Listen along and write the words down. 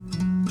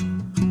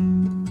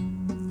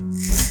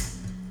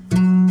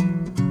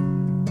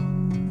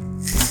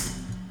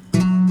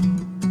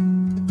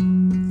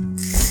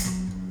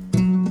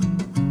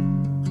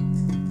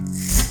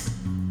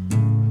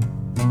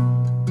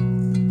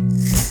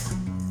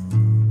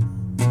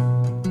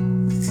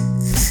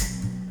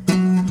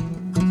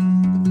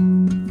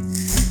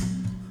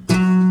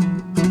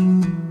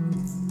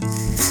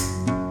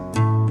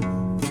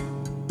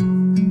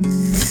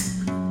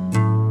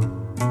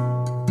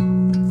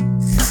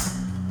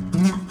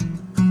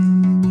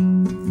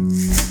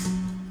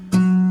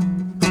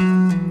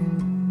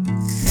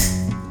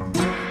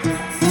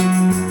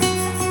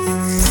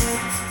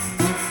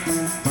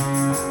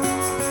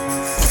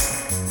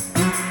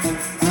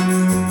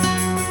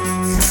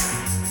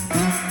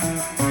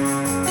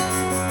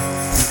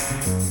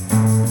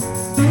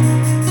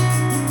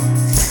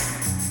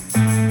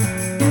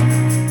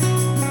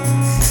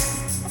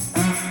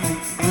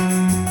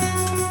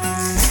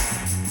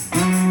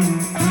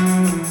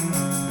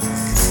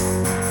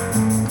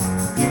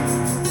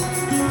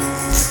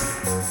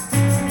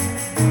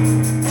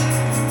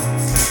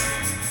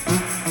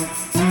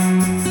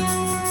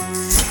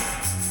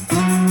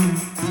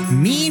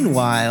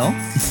Meanwhile,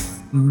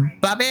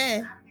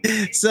 Bobby.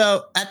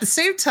 So at the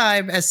same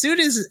time, as soon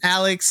as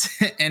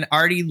Alex and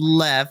Arty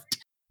left,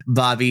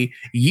 Bobby,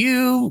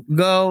 you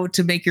go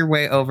to make your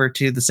way over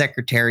to the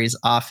secretary's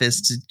office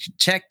to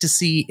check to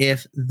see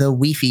if the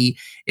Wi-Fi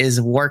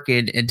is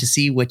working and to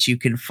see what you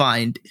can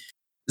find.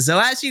 So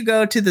as you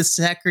go to the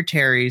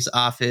secretary's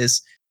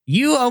office,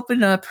 you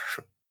open up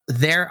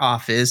their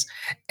office,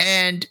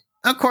 and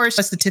of course,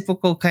 that's the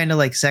typical kind of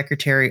like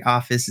secretary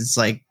office. It's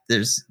like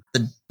there's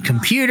the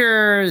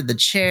computer, the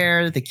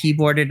chair, the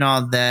keyboard, and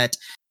all that.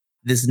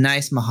 This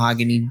nice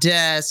mahogany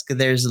desk.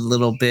 There's a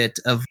little bit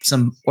of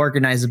some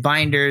organized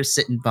binders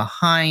sitting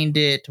behind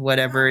it,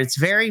 whatever. It's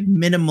very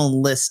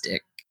minimalistic.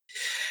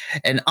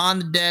 And on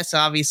the desk,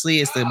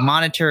 obviously, is the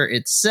monitor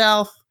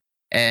itself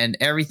and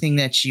everything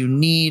that you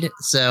need.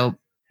 So,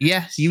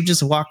 yeah, you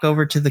just walk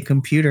over to the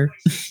computer.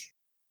 I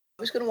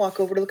was going to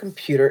walk over to the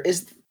computer.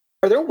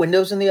 Are there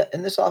windows in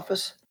this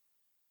office?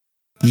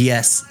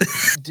 Yes.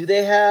 Do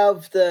they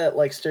have the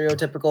like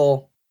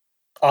stereotypical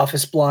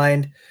office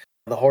blind?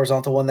 The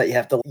horizontal one that you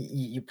have to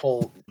you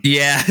pull.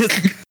 Yeah.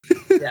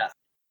 Yeah.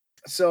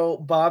 So,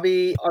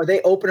 Bobby, are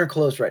they open or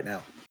closed right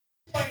now?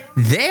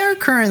 They are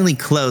currently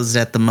closed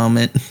at the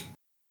moment.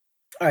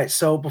 All right.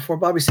 So before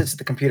Bobby sits at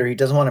the computer, he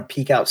doesn't want to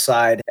peek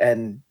outside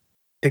and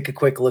take a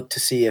quick look to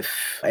see if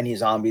any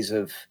zombies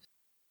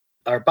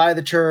are by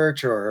the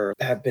church or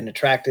have been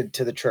attracted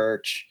to the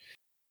church.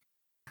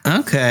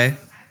 Okay.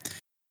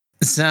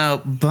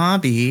 So,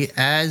 Bobby,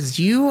 as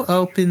you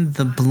open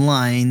the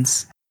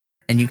blinds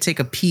and you take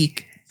a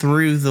peek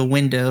through the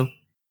window,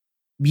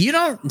 you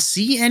don't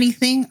see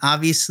anything.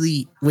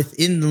 Obviously,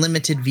 within the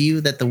limited view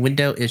that the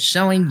window is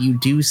showing, you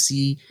do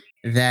see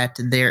that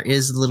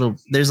there's,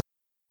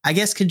 I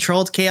guess,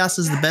 controlled chaos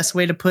is the best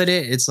way to put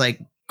it. It's like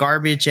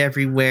garbage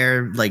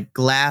everywhere, like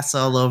glass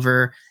all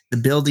over the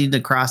building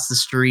across the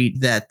street,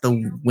 that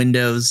the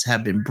windows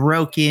have been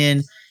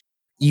broken.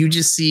 You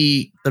just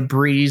see the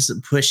breeze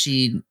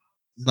pushing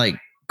like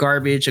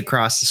garbage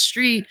across the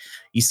street.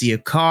 You see a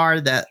car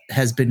that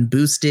has been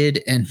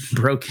boosted and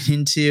broken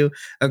into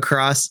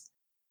across.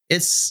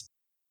 It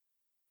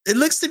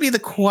looks to be the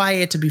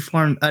quiet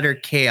before utter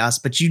chaos,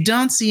 but you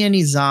don't see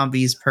any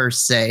zombies per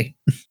se.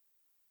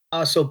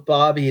 So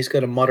Bobby is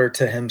going to mutter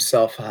to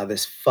himself,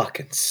 this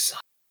fucking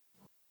sucks.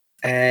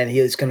 And he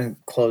is going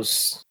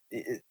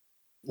to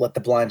let the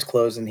blinds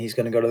close, and he's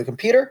going to go to the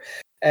computer,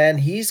 and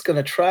he's going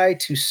to try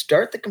to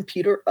start the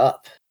computer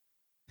up.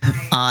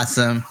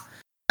 Awesome.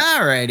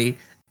 Alrighty.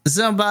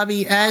 So,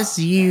 Bobby, as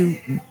you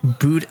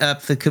boot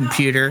up the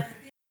computer,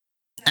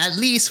 at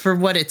least for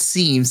what it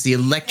seems, the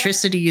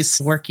electricity is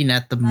working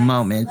at the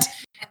moment,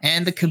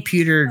 and the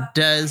computer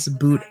does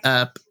boot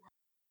up.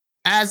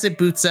 As it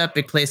boots up,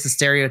 it plays the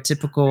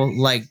stereotypical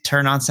like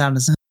turn on sound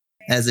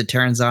as it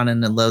turns on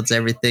and it loads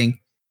everything.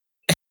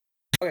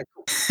 Okay,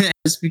 cool.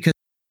 Just because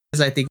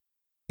I think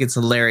it's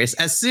hilarious.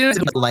 As soon as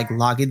it's like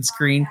login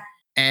screen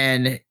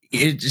and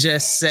it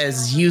just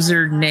says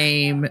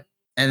username,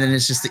 and then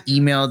it's just the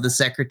email of the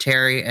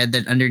secretary, and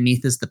then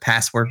underneath is the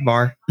password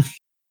bar.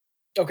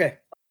 Okay.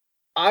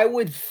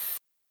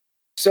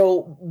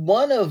 So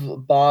one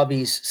of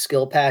Bobby's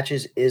skill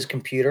patches is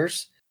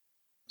computers.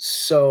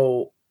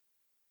 So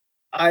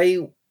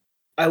I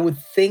would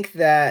think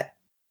that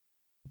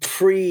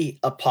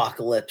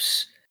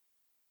pre-apocalypse,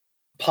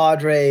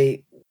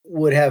 Padre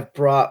would have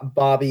brought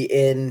Bobby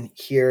in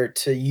here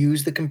to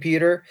use the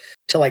computer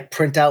to like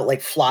print out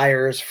like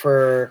flyers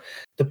for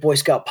the Boy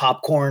Scout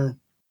popcorn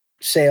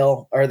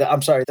sale, or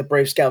the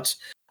Brave Scouts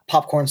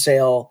popcorn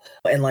sale,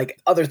 and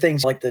like other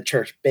things like the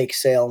church bake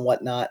sale and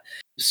whatnot.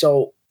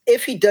 So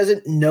if he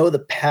doesn't know the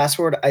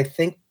password, I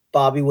think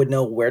Bobby would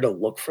know where to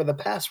look for the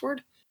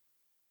password.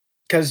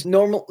 Because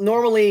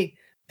normally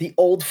the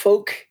old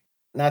folk,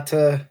 not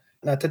to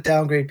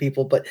downgrade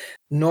people, but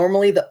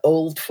normally the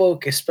old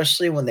folk,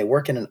 especially when they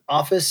work in an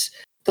office,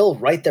 they'll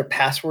write their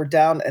password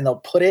down and they'll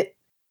put it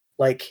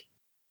like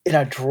in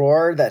a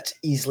drawer that's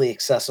easily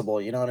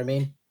accessible. You know what I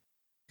mean?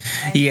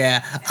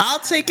 Yeah, I'll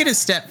take it a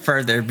step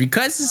further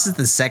because this is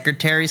the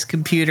secretary's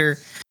computer.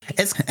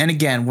 And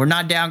again, we're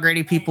not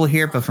downgrading people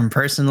here, but from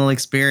personal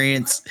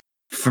experience,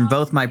 from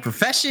both my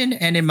profession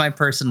and in my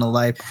personal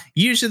life,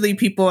 usually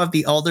people of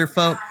the older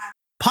folk,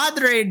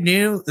 Padre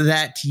knew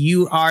that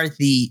you are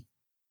the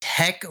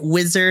tech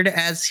wizard,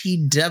 as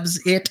he dubs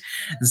it.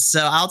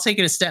 So I'll take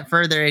it a step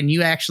further, and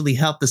you actually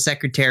help the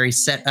secretary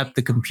set up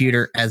the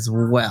computer as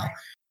well.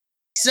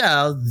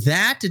 So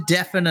that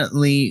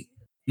definitely,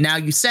 now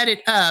you set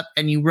it up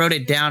and you wrote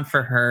it down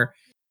for her.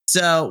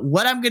 So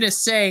what I'm going to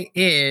say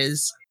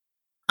is,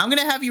 I'm going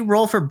to have you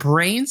roll for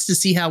brains to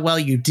see how well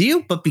you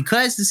do. But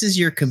because this is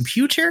your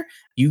computer,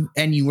 you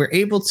were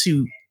able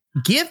to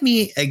give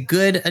me a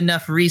good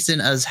enough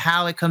reason as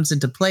how it comes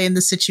into play in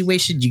this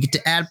situation, you get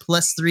to add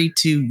 +3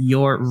 to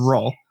your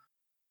roll.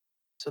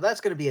 So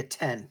that's going to be a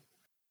 10.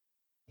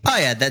 Oh,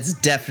 yeah, that's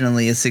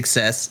definitely a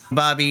success.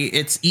 Bobby,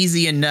 it's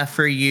easy enough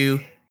for you.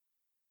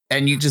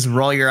 And you just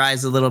roll your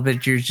eyes a little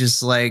bit. You're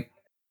just like,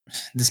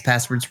 this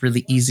password's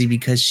really easy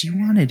because she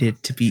wanted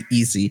it to be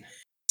easy.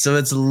 So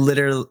it's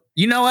literally,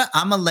 you know what?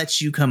 I'm gonna let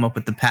you come up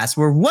with the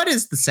password. What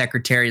is the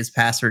secretary's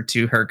password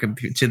to her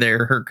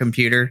her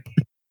computer?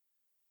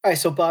 All right,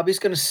 so Bobby's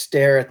gonna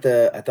stare at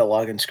the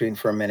login screen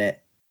for a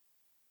minute,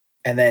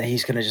 and then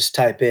he's gonna just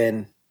type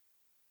in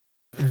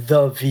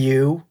the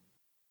view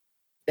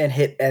and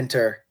hit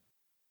enter.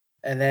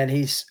 And then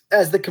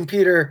as the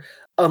computer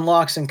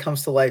unlocks and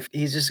comes to life,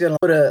 he's just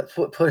gonna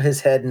put his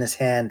head in his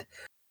hand,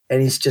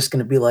 and he's just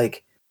gonna be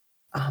like,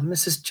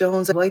 Mrs.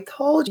 Jones, I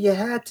told you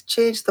had to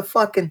change the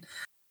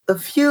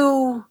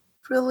view.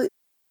 Really,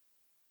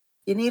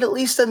 you need at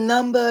least a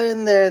number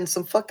in there and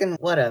some fucking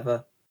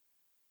whatever.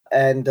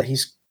 And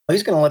he's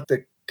gonna let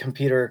the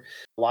computer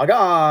log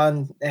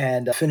on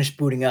and finish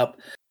booting up,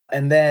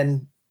 and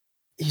then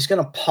he's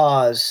gonna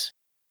pause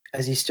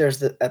as he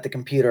stares at the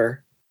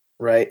computer,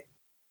 right?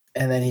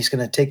 And then he's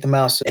gonna take the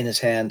mouse in his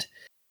hand,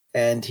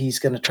 and he's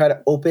gonna try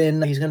to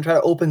open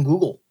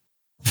Google.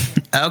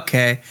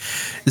 Okay,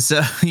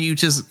 so you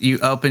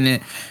open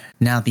it.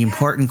 Now the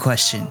important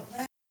question: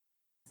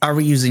 are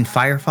we using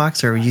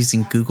Firefox or are we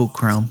using Google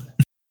Chrome?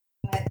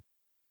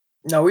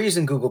 No, we're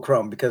using Google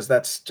Chrome because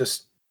that's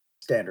just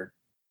standard.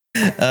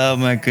 Oh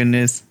my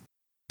goodness.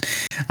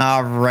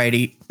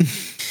 Alrighty.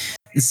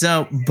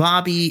 So,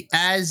 Bobby,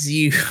 as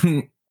you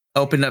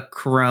open up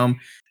Chrome,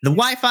 the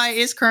Wi-Fi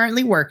is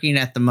currently working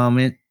at the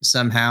moment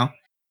somehow.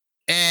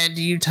 And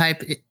you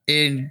type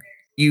in,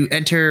 you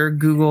enter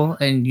Google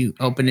and you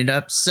open it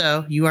up.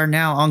 So you are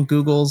now on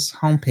Google's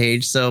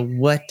homepage. So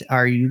what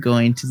are you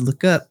going to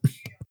look up?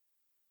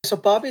 So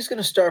Bobby's going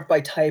to start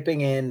by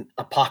typing in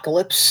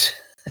apocalypse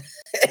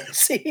and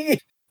see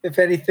if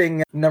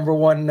anything number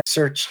one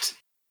search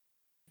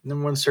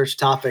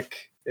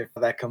topic, if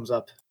that comes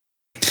up.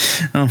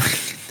 Oh,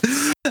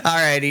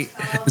 alrighty.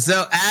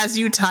 So as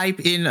you type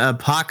in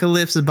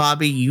apocalypse,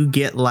 Bobby, you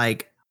get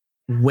like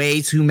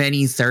way too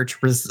many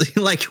search results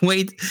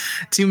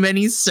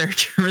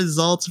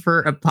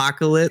for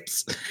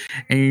apocalypse,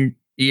 and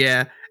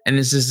and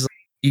it's just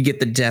you get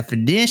the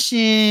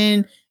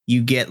definition,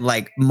 you get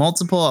like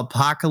multiple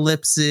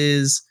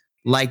apocalypses,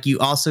 like you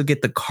also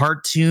get the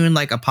cartoon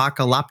like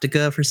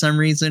Apocalyptica for some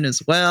reason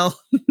as well.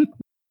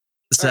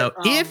 So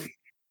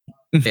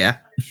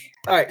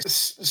all right,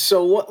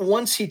 so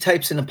once he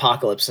types in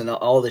apocalypse and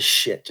all this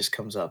shit just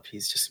comes up,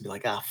 he's just gonna be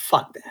like,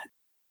 fuck that.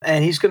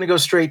 And he's going to go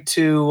straight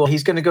to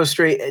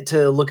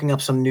looking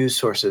up some news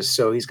sources.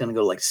 So he's going to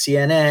go to like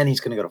CNN. He's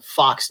going to go to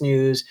Fox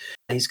News.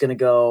 He's going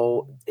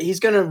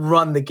to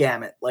run the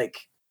gamut, like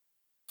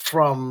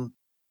from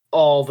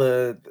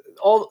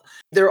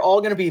they're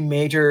all going to be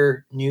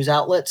major news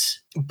outlets,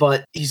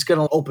 but he's going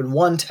to open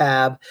one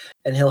tab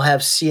and he'll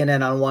have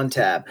CNN on one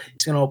tab.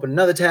 He's going to open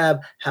another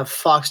tab, have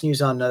Fox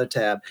News on another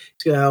tab.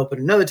 He's going to open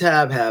another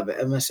tab, have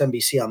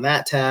MSNBC on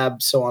that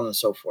tab, so on and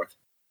so forth.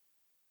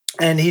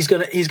 And he's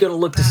gonna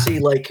look to see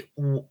like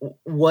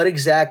what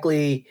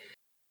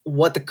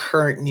the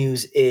current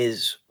news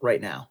is right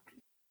now.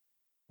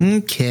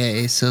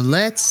 Okay, so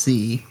let's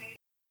see.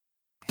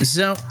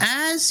 So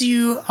as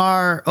you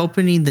are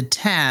opening the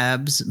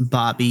tabs,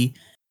 Bobby,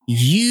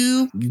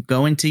 you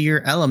go into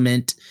your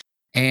element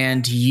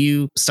and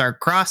you start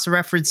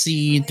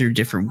cross-referencing through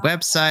different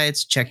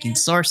websites, checking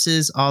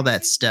sources, all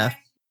that stuff.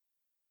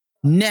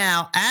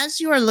 Now, as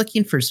you are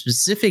looking for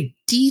specific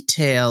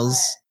details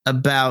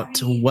about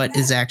what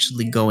is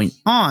actually going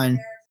on,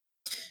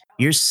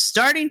 you're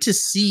starting to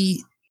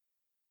see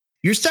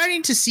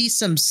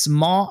some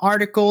small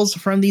articles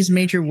from these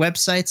major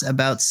websites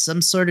about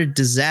some sort of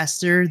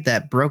disaster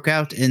that broke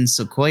out in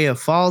Sequoia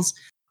Falls.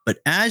 But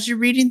as you're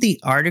reading the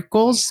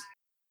articles,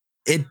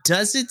 it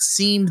doesn't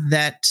seem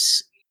that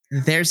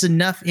there's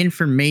enough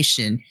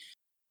information.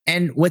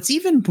 And what's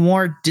even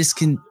more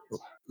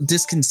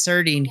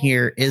disconcerting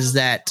here is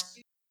that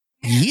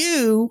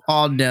you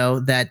all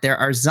know that there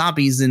are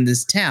zombies in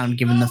this town,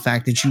 given the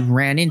fact that you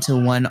ran into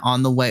one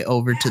on the way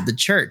over to the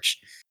church.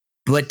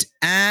 But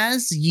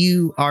as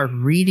you are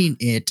reading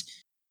it,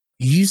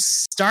 you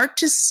start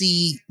to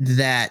see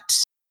that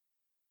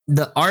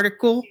the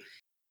article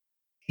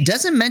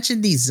doesn't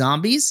mention these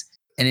zombies.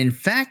 And in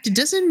fact, it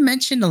doesn't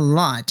mention a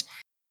lot.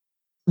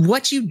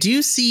 What you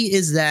do see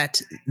is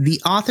that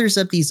the authors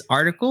of these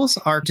articles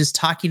are just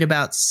talking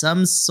about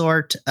some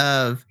sort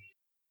of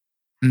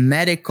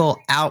medical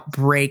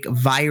outbreak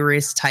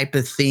virus type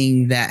of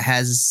thing that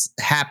has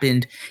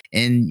happened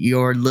in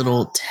your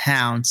little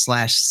town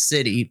 /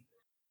 city.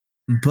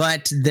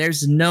 But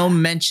there's no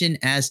mention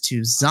as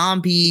to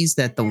zombies,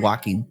 that the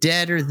Walking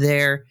Dead are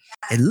there.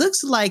 It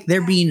looks like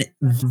they're being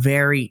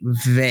very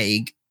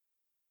vague.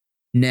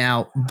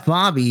 Now,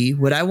 Bobby,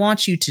 what I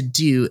want you to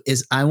do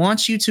is I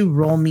want you to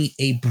roll me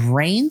a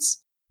brains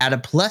at a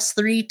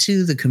 +3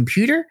 to the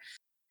computer.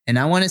 And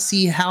I want to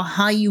see how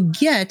high you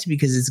get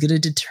because it's going to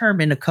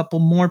determine a couple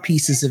more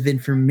pieces of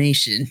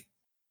information.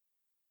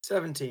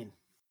 17.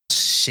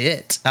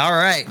 Shit. All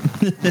right.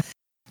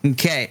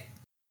 Okay.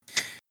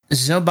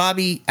 So,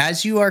 Bobby,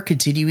 as you are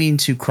continuing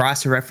to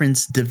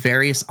cross-reference the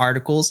various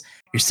articles,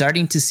 you're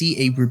starting to see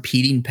a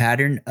repeating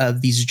pattern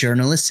of these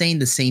journalists saying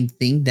the same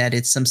thing, that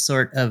it's some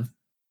sort of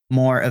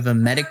more of a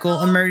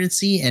medical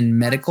emergency and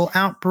medical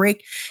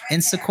outbreak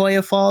in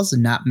Sequoia Falls,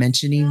 and not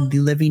mentioning the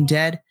living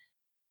dead.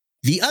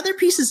 The other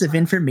pieces of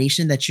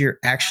information that you're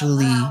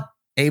actually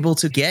able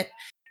to get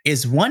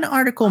is one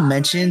article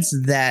mentions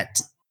that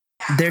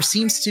there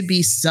seems to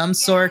be some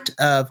sort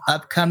of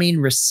upcoming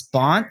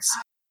response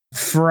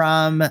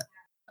from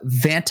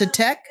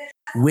Vantatech,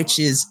 which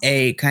is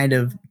a kind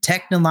of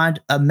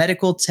a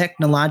medical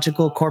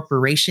technological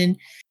corporation,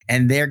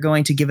 and they're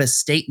going to give a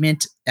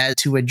statement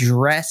to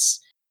address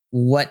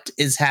what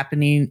is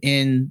happening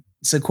in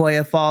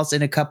Sequoia Falls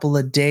in a couple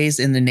of days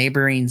in the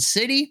neighboring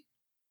city.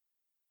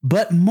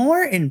 But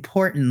more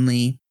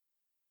importantly,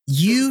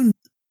 you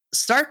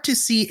start to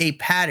see a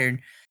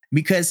pattern,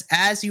 because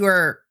as you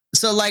are,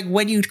 so like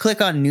when you click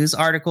on news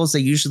articles, they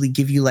usually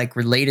give you like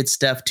related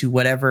stuff to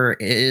whatever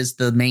is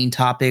the main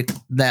topic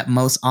that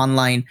most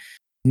online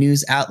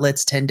news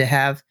outlets tend to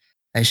have.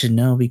 I should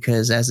know,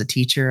 because as a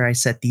teacher, I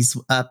set these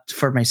up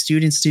for my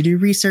students to do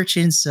research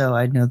in, so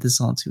I know this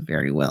all too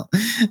very well.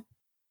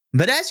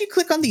 But as you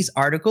click on these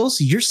articles,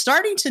 you're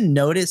starting to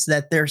notice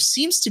that there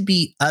seems to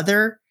be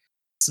other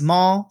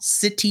small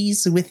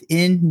cities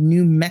within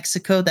New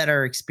Mexico that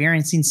are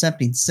experiencing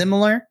something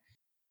similar.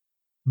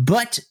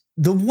 But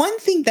the one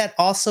thing that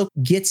also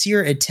gets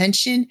your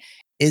attention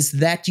is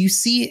that you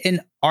see an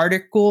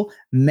article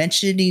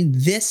mentioning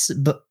this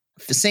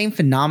same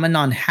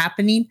phenomenon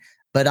happening,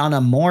 but on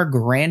a more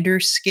grander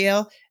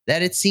scale,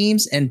 that it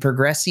seems, and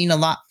progressing a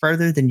lot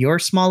further than your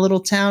small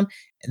little town,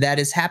 that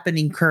is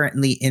happening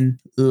currently in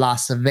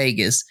Las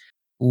Vegas,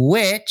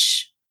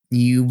 which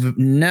you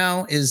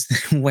know is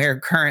where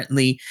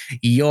currently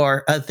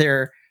your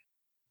other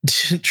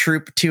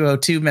Troop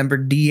 202 member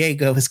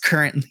Diego is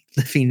currently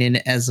living in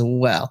as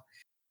well.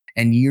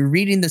 And you're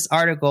reading this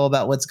article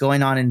about what's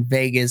going on in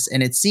Vegas,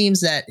 and it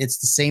seems that it's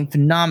the same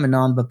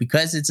phenomenon, but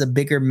because it's a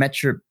bigger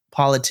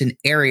metropolitan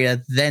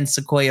area than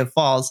Sequoia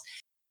Falls,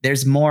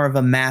 there's more of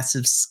a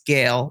massive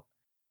scale.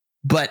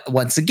 But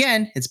once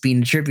again, it's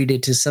being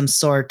attributed to some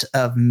sort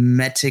of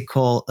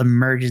medical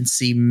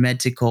emergency,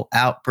 medical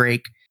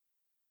outbreak.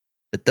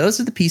 But those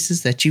are the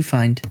pieces that you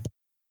find.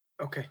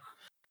 Okay.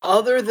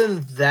 Other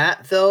than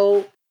that,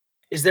 though,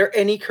 is there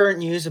any current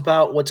news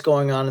about what's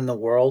going on in the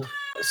world?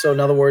 So, in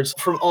other words,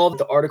 from all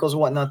the articles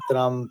and whatnot that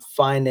I'm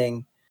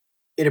finding,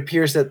 it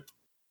appears that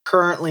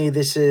currently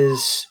this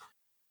is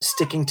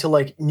sticking to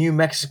like New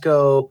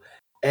Mexico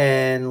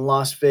and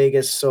Las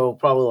Vegas, so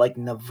probably like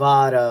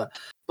Nevada.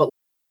 But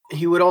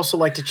he would also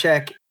like to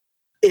check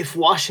if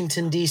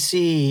Washington,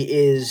 D.C.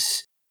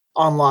 is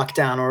on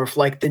lockdown, or if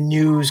like the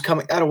news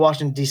coming out of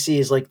Washington, D.C.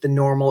 is like the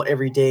normal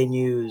everyday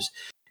news.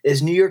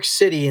 Is New York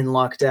City in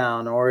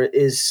lockdown, or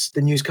is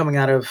the news coming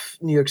out of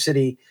New York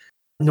City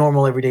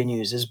normal everyday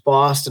news? Is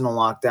Boston on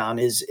lockdown?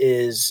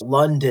 Is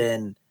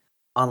London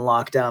on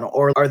lockdown,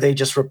 or are they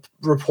just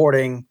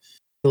reporting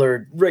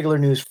regular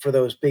news for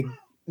those big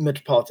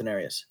metropolitan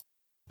areas?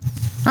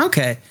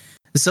 Okay.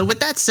 So with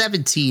that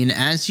 17,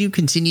 as you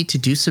continue to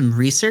do some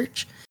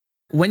research,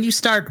 when you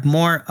start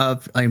more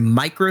of a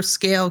micro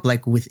scale,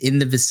 like within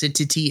the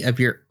vicinity of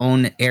your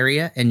own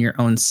area and your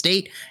own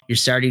state, you're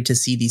starting to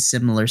see these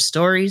similar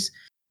stories.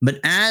 But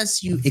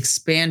as you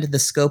expand the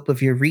scope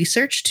of your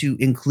research to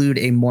include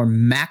a more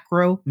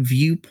macro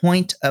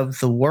viewpoint of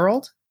the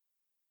world,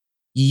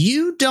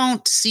 you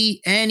don't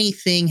see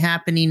anything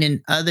happening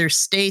in other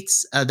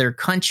states, other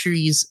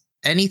countries,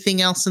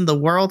 anything else in the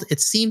world.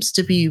 It seems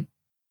to be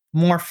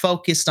more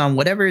focused on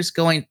whatever is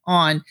going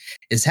on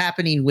is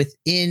happening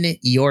within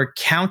your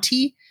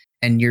county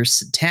and your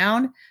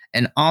town,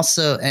 and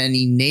also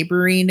any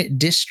neighboring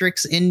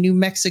districts in New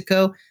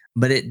Mexico.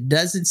 But it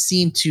doesn't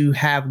seem to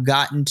have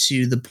gotten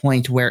to the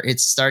point where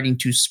it's starting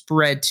to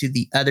spread to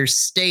the other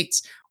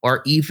states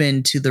or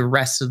even to the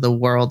rest of the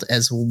world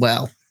as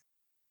well.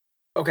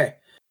 Okay.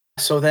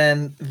 So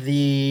then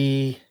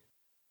the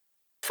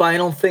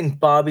final thing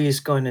Bobby is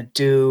going to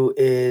do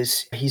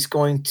is he's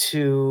going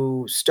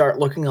to start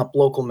looking up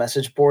local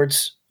message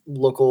boards,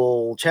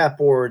 local chat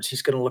boards.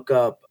 He's going to look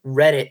up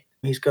Reddit.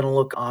 He's going to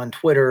look on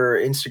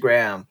Twitter,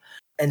 Instagram,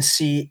 and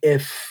see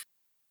if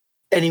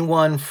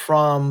anyone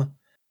from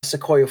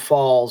Sequoia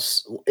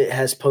Falls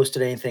has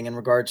posted anything in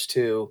regards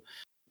to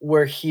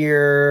we're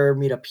here,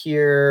 meet up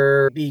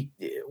here,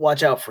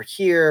 watch out for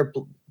here,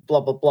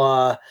 blah, blah,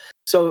 blah.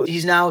 So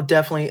he's now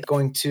definitely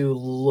going to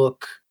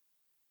look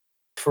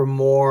for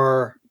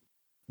more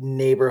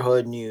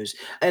neighborhood news.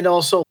 And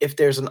also if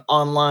there's an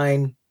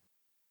online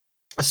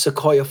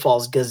Sequoia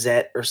Falls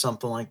Gazette or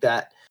something like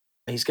that,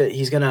 he's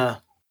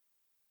gonna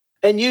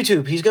and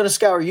YouTube, he's gonna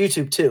scour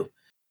YouTube too.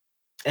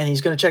 And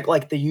he's gonna check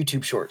like the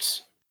YouTube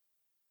shorts.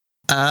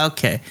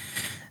 Okay.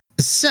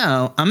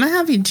 So I'm gonna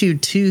have you do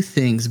two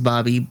things,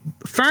 Bobby.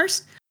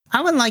 First,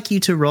 I would like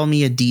you to roll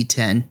me a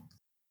D10.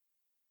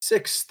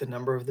 6, the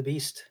number of the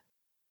beast.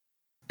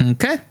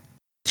 Okay.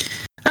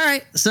 All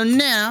right. So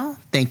now,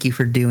 thank you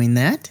for doing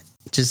that.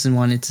 Just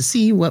wanted to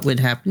see what would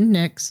happen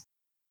next.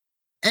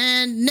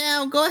 And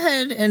now go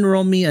ahead and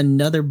roll me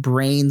another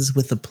brains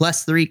with a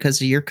 +3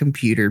 because of your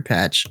computer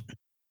patch.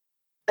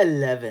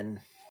 11.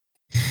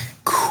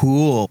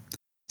 Cool.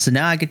 So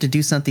now I get to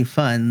do something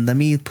fun. Let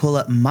me pull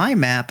up my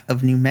map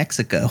of New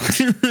Mexico.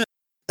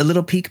 A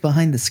little peek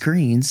behind the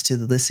screens to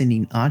the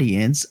listening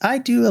audience. I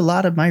do a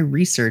lot of my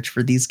research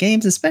for these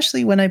games,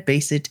 especially when I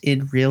base it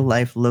in real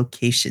life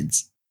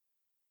locations.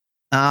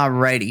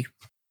 Alrighty.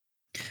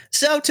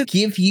 So to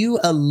give you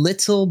a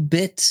little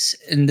bit,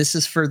 and this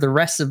is for the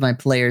rest of my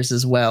players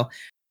as well,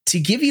 to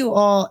give you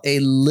all a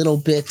little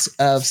bit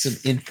of some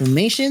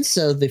information.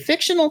 So the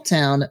fictional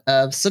town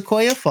of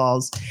Sequoia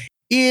Falls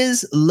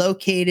is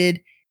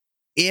located,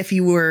 if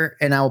you were,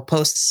 and I'll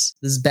post,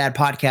 this is bad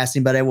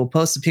podcasting, but I will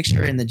post a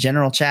picture in the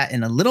general chat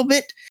in a little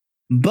bit.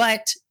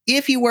 But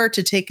if you were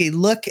to take a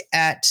look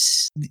at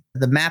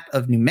the map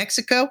of New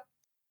Mexico,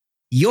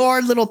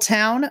 your little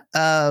town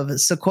of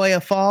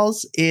Sequoia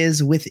Falls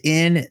is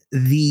within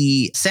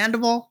the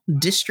Sandoval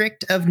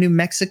district of New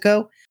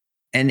Mexico.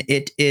 And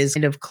it is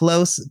kind of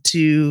close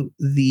to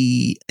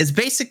it's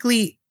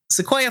basically,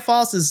 Sequoia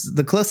Falls is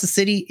the closest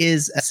city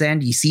is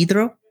San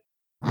Ysidro.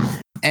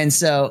 And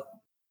so,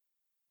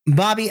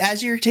 Bobby,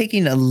 as you're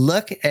taking a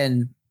look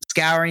and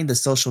scouring the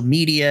social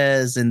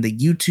medias and the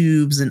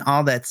YouTubes and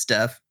all that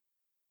stuff,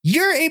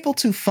 you're able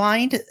to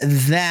find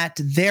that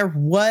there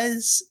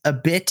was a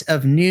bit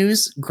of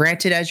news.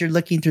 Granted, as you're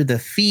looking through the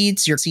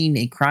feeds, you're seeing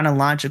a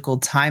chronological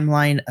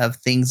timeline of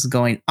things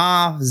going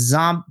off,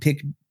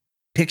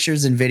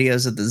 pictures and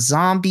videos of the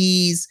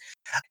zombies.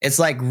 It's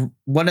like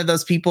one of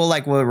those people,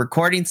 like, we're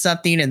recording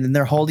something and then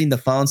they're holding the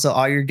phone. So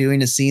all you're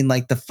doing is seeing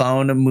like the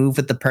phone move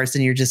with the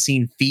person. You're just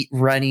seeing feet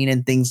running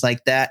and things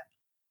like that.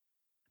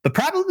 But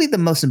probably the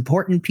most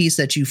important piece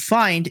that you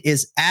find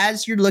is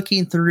as you're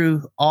looking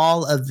through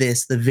all of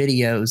this, the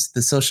videos,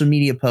 the social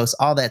media posts,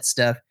 all that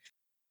stuff,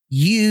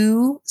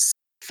 you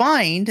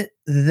find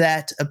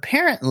that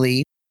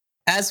apparently,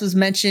 as was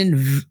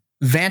mentioned,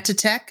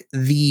 Vantatech,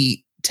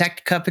 the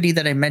tech company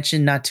that I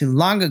mentioned not too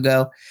long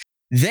ago,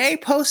 they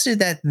posted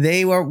that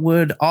they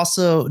would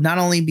also not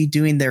only be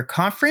doing their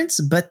conference,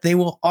 but they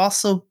will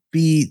also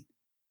be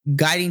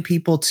guiding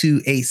people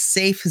to a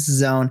safe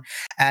zone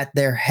at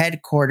their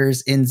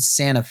headquarters in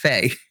Santa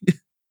Fe,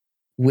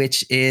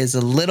 which is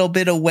a little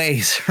bit away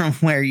from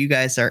where you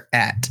guys are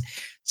at.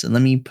 So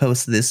let me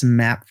post this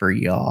map for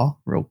y'all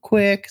real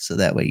quick, so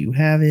that way you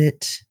have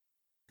it.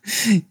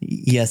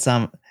 Yes,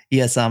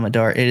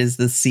 Amador. It is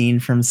the scene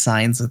from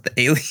Signs with the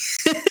Alien.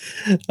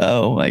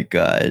 Oh my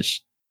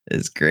gosh,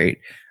 it's great.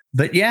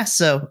 But yeah,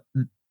 so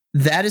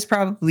that is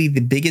probably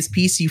the biggest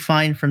piece you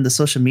find from the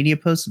social media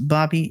posts,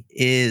 Bobby,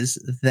 is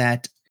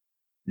that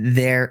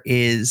there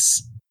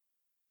is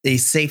a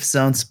safe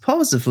zone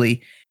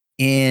supposedly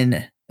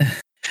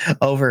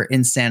over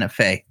in Santa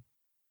Fe.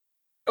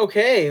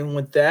 Okay, and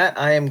with that,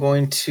 I am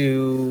going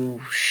to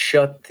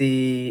shut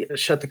the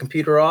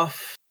computer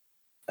off.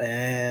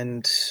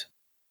 And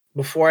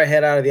before I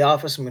head out of the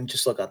office, I'm going to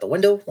just look out the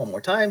window one more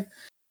time,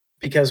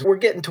 because we're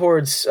getting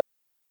towards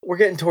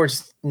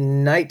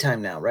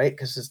nighttime now, right?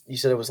 Because you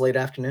said it was late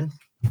afternoon.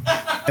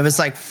 It was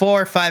like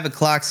 4 or 5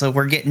 o'clock, so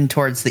we're getting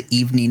towards the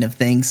evening of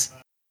things.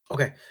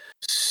 Okay,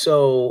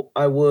 so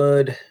I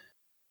want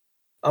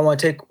to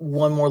take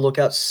one more look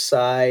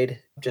outside,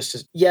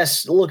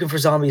 looking for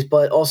zombies,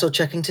 but also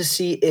checking to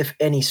see if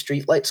any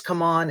streetlights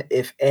come on,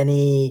 if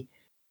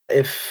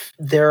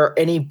there are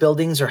any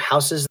buildings or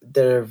houses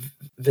that are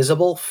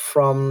visible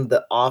from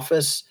the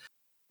office,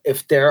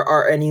 if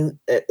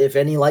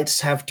any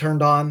lights have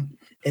turned on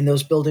in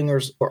those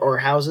buildings or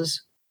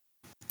houses.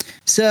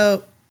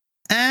 So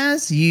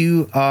as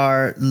you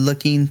are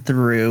looking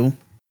through,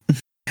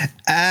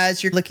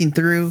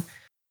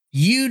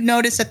 you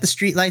notice that the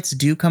streetlights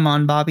do come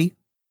on, Bobby.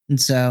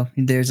 And so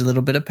there's a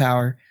little bit of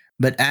power.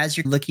 But as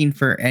you're looking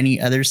for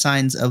any other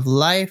signs of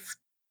life,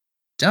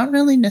 don't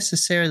really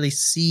necessarily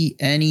see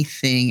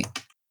anything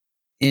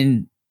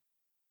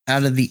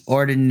out of the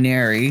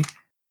ordinary,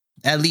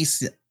 at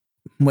least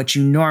what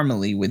you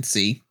normally would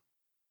see.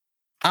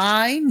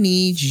 I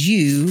need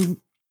you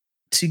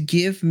to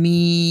give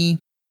me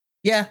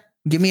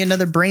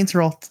another brains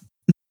roll.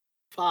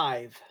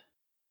 5.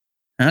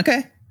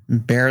 Okay.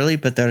 Barely,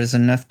 but that is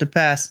enough to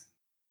pass.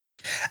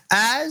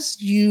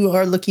 As you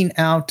are looking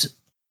out,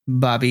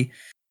 Bobby,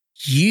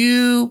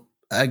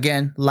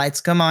 again, lights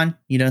come on.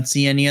 You don't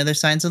see any other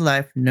signs of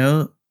life,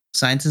 no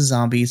signs of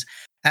zombies.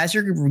 As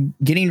you're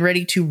getting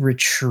ready to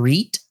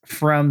retreat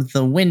from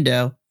the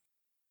window,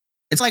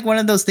 it's like one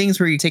of those things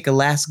where you take a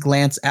last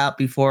glance out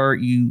before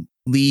you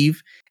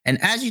leave.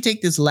 And as you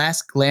take this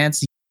last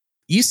glance,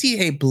 you see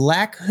a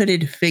black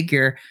hooded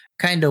figure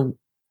kind of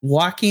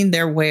walking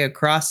their way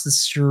across the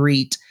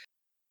street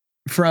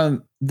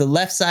from the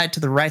left side to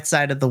the right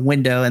side of the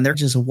window. And they're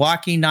just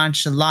walking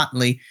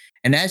nonchalantly.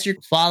 And as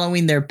you're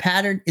following their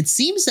pattern, it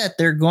seems that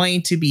they're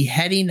going to be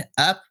heading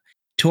up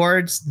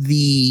towards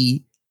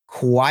the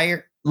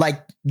choir,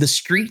 like the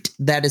street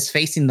that is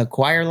facing the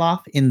choir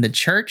loft in the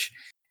church,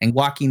 and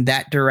walking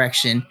that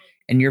direction.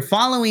 and you're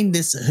following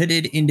this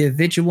hooded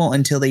individual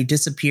until they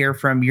disappear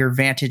from your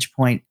vantage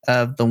point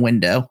of the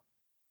window.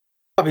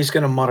 Bobby's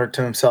gonna mutter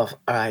to himself,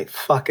 all right,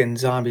 fucking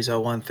zombies are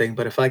one thing,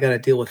 but if I gotta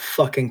deal with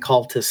fucking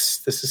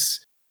cultists,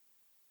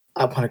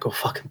 I want to go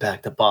fucking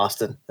back to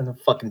Boston and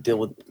fucking deal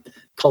with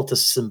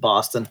cultists in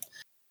Boston.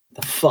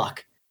 The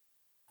fuck.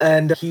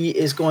 And he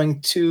is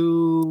going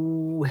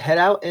to head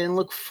out and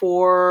look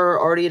for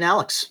Arty and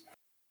Alex.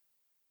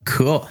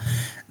 Cool.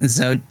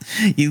 So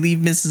you leave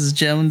Mrs.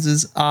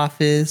 Jones's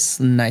office.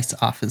 Nice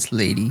office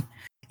lady.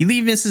 You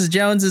leave Mrs.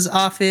 Jones's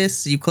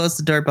office, you close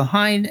the door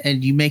behind,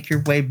 and you make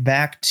your way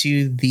back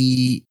to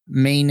the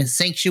main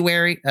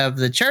sanctuary of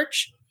the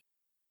church.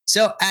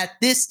 So at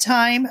this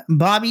time,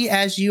 Bobby,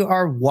 as you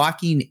are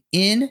walking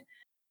in,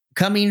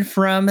 coming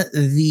from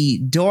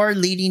the door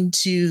leading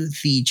to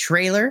the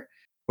trailer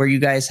where you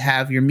guys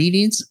have your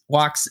meetings,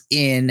 walks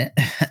in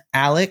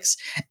Alex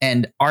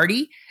and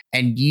Arty.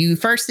 And you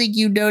first thing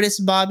you notice,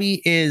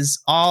 Bobby, is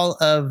all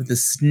of the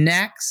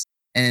snacks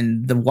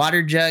and the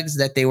water jugs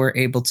that they were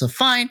able to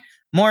find.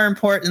 More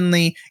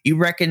importantly, you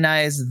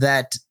recognize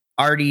that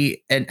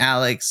Arty and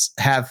Alex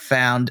have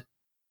found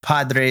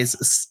Padre's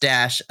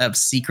stash of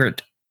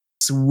secret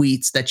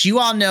sweets that you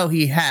all know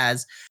he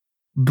has,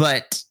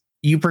 but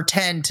you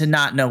pretend to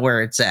not know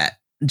where it's at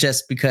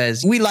just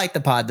because we like the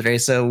Padre,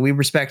 so we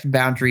respect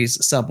boundaries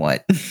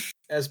somewhat.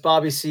 As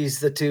Bobby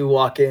sees the two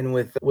walk in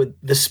with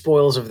the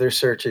spoils of their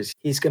searches,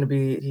 he's gonna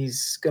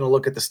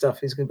look at the stuff.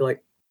 He's gonna be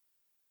like,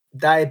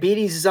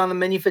 "Diabetes is on the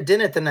menu for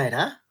dinner tonight,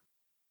 huh?"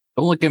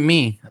 Don't look at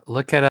me.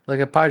 Look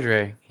at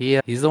Padre.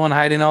 He's the one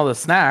hiding all the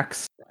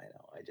snacks.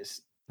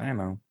 I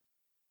know.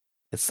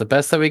 It's the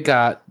best that we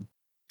got.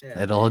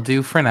 Yeah. It'll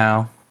do for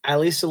now. At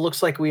least it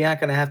looks like we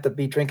aren't gonna have to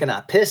be drinking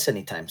our piss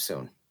anytime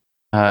soon.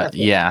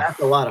 Yeah. That's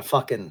a lot of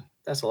fucking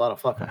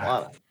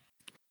water.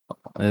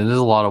 It is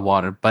a lot of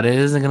water, but it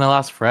isn't gonna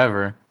last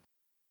forever.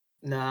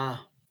 Nah.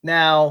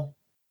 Now,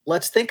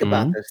 let's think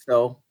about this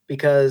though,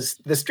 because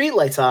the street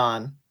lights are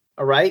on,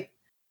 all right?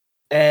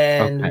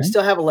 And we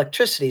still have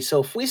electricity.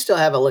 So if we still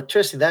have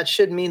electricity, that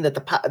should mean that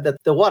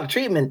the water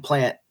treatment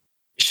plant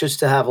should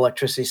still have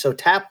electricity. So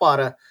tap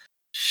water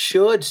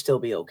should still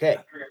be okay.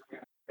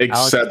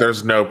 Except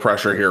there's no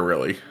pressure here,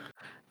 really.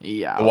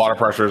 Yeah. The water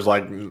pressure is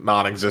like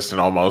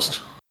non-existent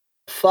almost.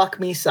 Fuck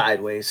me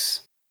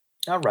sideways.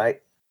 All right.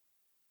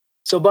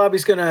 So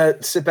Bobby's going to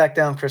sit back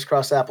down,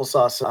 crisscross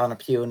applesauce on a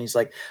pew, and he's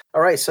like,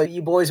 all right, so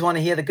you boys want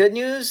to hear the good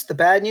news, the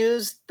bad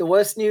news, the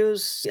worst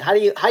news? How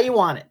you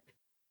want it?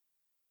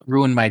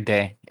 Ruin my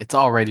day. It's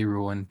already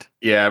ruined.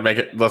 Yeah,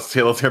 let's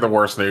hear the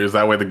worst news.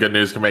 That way the good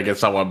news can make it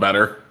somewhat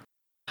better.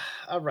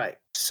 All right.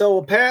 So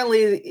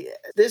apparently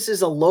this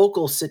is a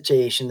local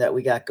situation that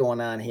we got going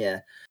on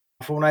here.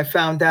 From when I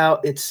found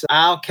out, it's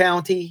our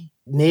county,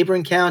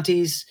 neighboring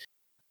counties,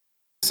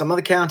 some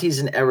other counties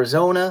in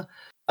Arizona.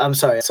 I'm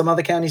sorry, some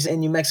other counties in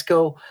New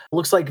Mexico.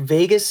 Looks like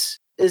Vegas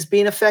is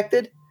being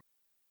affected.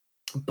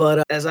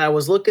 But as I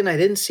was looking, I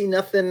didn't see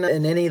nothing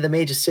in any of the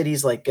major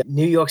cities like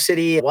New York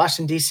City,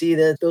 Washington, D.C.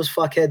 Those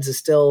fuckheads are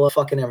still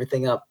fucking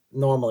everything up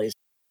normally.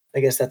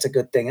 I guess that's a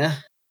good thing, huh?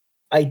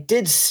 I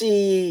did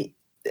see...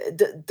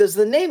 does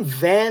the name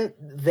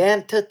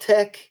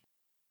Vantatech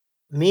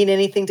mean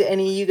anything to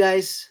any of you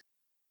guys?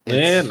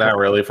 Not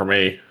really for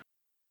me.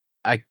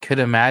 I could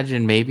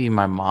imagine maybe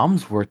my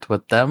mom's worked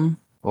with them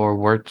or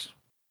worked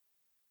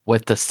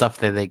with the stuff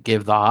that they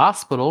give the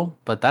hospital,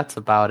 but that's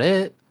about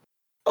it.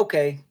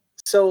 Okay.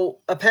 So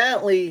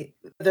apparently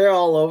they're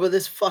all over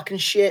this fucking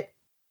shit.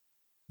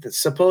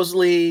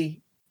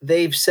 Supposedly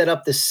they've set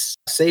up this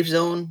safe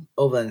zone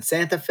over in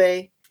Santa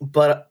Fe.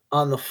 But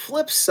on the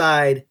flip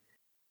side,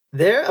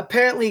 they're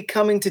apparently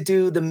coming to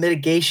do the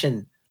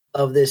mitigation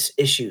of this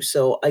issue.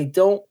 So I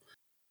don't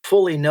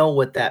fully know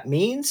what that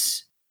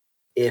means.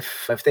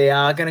 If they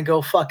are going to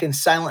go fucking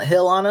Silent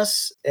Hill on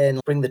us and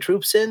bring the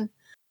troops in,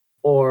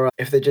 or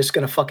if they're just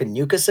going to fucking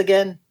nuke us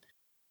again.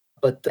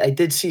 But I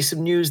did see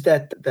some news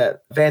that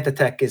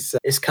Vantatech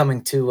is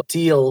coming to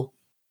deal,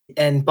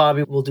 and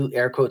Bobby will do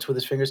air quotes with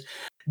his fingers,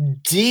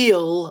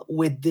 deal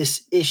with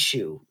this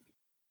issue.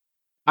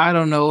 I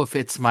don't know if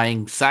it's my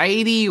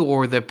anxiety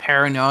or the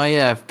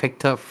paranoia I've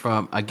picked up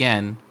from,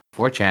 again,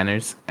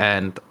 4chaners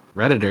and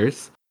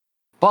Redditors,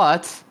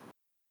 but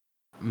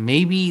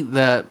maybe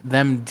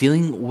them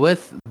dealing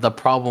with the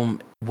problem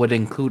would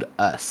include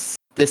us.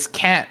 This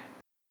can't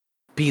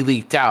be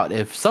leaked out.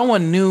 If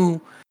someone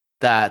knew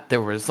that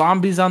there were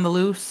zombies on the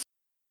loose,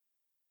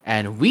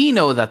 and we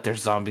know that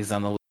there's zombies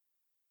on the loose,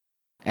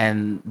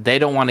 and they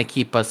don't want to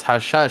keep us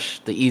hush-hush,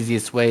 the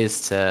easiest way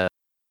is to,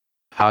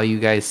 how you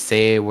guys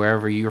say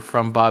wherever you're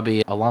from,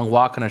 Bobby, a long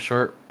walk on a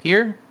short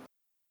pier?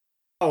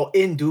 Oh,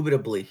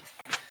 indubitably.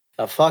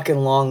 A fucking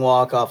long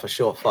walk off a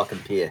short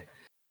fucking pier.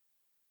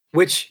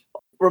 Which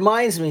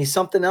reminds me,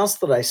 something else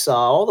that I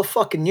saw, all the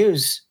fucking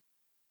news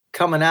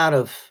coming out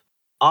of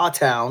our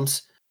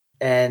towns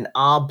and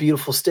our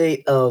beautiful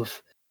state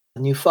of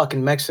New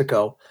fucking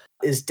Mexico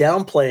is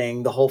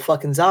downplaying the whole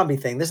fucking zombie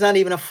thing. There's not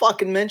even a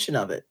fucking mention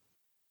of it.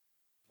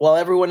 While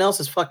everyone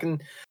else is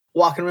fucking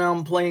walking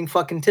around playing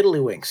fucking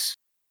tiddlywinks.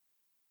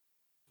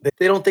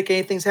 They don't think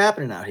anything's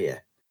happening out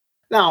here.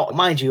 Now,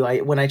 mind you,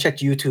 when I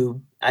checked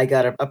YouTube, I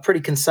got a pretty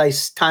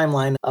concise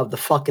timeline of the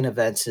fucking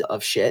events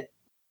of shit.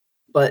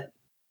 But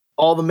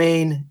all the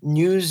main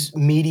news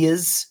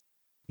medias,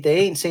 they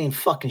ain't saying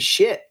fucking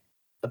shit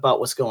about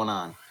what's going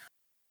on.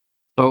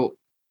 So,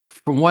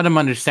 from what I'm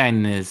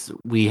understanding is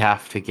we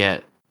have to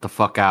get the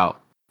fuck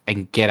out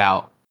and get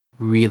out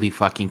really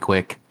fucking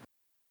quick.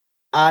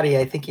 Arty,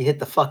 I think you hit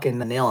the fucking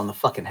nail on the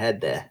fucking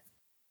head there.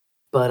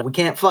 But we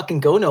can't fucking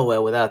go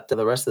nowhere without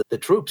the rest of the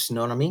troops, you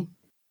know what I mean?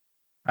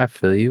 I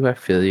feel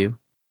you.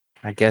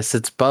 I guess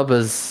it's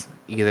Bubba's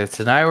either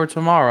tonight or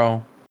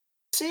tomorrow.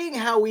 Seeing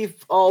how we've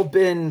all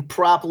been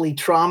properly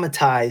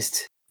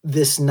traumatized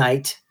this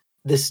night,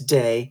 this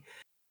day,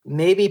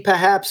 maybe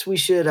perhaps we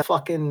should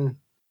fucking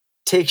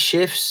take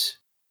shifts.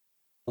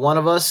 One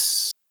of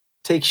us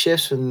take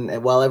shifts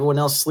and while everyone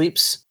else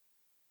sleeps,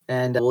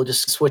 and we'll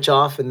just switch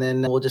off, and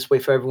then we'll just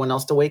wait for everyone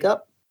else to wake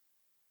up.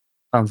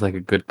 Sounds like a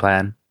good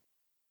plan.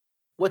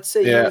 What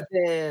say you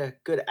there,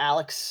 good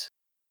Alex?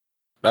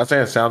 That's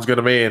saying it sounds good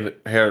to me. And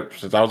here,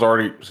 since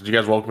you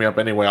guys woke me up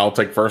anyway, I'll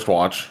take first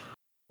watch.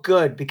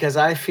 Good, because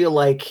I feel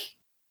like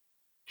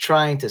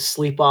trying to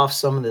sleep off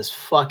some of this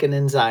fucking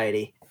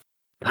anxiety.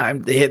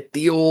 Time to hit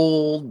the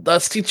old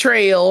dusty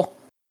trail.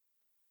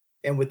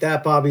 And with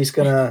that, Bobby's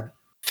gonna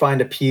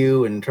find a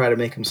pew and try to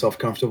make himself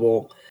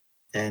comfortable.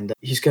 And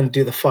he's gonna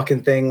do the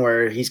fucking thing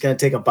where he's gonna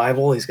take a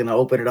Bible, he's gonna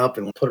open it up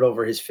and put it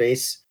over his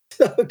face,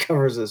 so it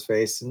covers his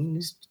face, and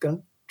he's gonna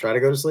try to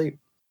go to sleep.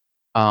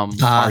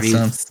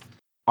 Awesome.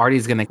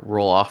 Arty's gonna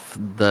roll off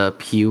the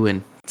pew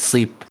and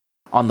sleep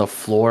on the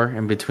floor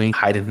in between,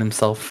 hiding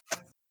himself.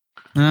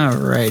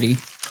 Alrighty.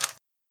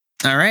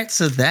 All right,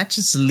 so that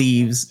just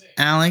leaves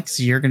Alex.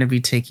 You're going to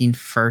be taking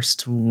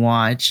first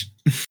watch.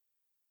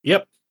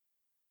 Yep.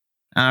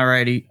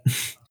 Alrighty.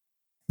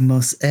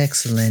 Most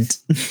excellent.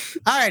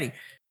 Alrighty.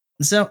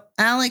 So,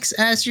 Alex,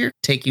 as you're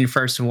taking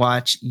first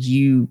watch,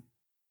 you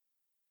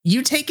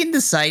take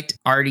into sight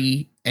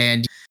Arty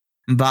and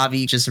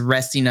Bobby just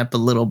resting up a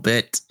little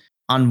bit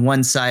on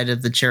one side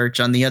of the church.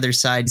 On the other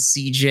side,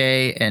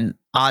 CJ and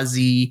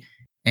Ozzy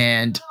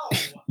and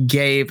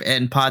Gabe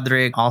and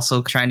Padre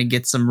also trying to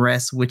get some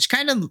rest, which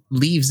kind of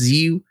leaves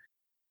you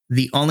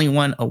the only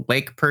one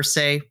awake per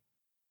se.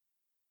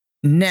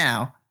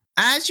 Now,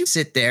 as you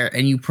sit there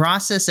and you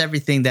process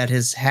everything that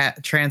has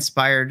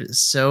transpired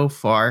so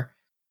far,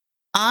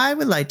 I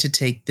would like to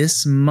take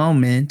this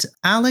moment.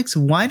 Alex,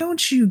 why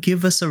don't you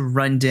give us a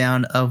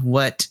rundown of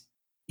what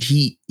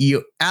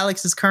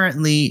Alex is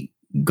currently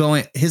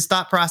going, his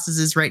thought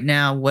processes right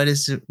now.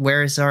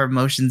 Where is our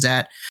emotions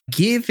at?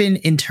 Give an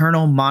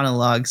internal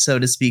monologue, so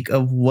to speak,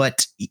 of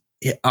what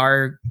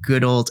our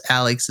good old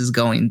Alex is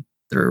going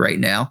through right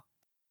now.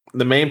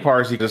 The main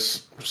part is he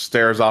just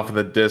stares off in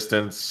the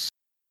distance.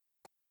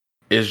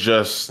 Is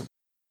just,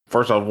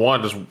 first of all,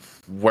 just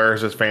where's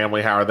his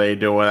family? How are they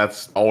doing?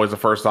 That's always the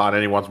first thought in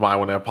anyone's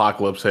mind when the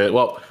apocalypse hit.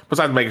 Well,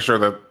 besides making sure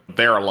that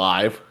they're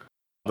alive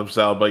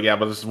themselves, but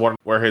this is one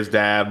where his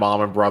dad,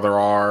 mom, and brother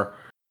are.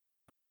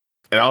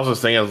 And I was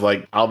just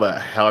thinking, how the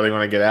hell are they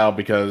going to get out?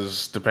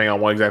 Because depending on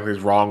what exactly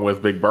is wrong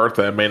with Big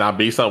Bertha, it may not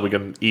be something we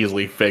can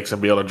easily fix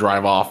and be able to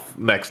drive off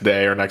next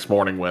day or next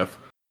morning with.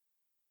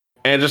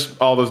 And just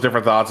all those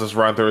different thoughts just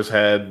run through his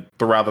head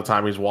throughout the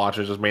time he's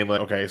watching. Just mainly,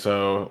 okay,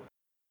 so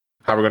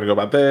how are we going to go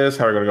about this?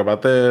 How are we going to go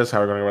about this? How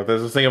are we going to go about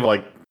this? Just think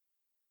of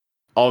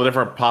all the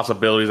different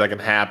possibilities that can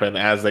happen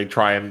as they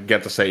try and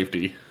get to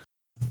safety.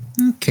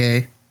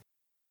 Okay.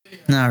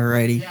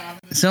 Alrighty.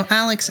 So,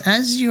 Alex,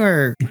 as you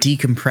are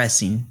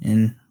decompressing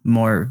in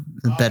more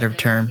of a better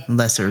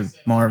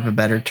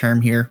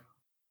term here,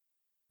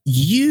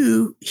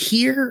 you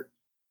hear,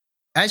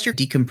 as you're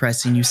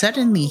decompressing, you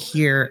suddenly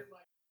hear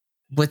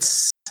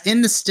what's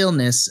in the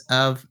stillness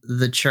of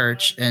the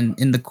church and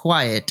in the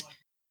quiet.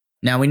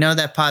 Now, we know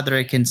that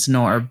Padre can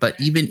snore, but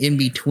even in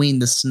between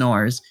the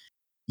snores,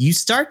 you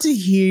start to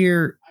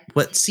hear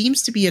what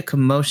seems to be a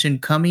commotion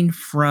coming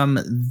from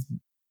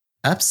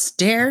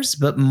upstairs,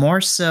 but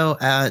more so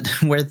at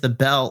where the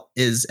bell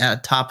is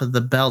at top of the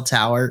bell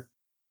tower.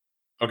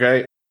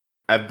 Okay.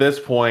 At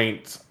this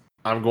point,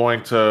 I'm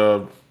going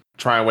to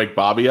try and wake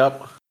Bobby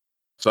up.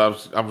 So I'm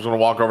just going to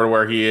walk over to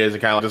where he is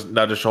and kind of just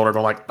nudge his shoulder,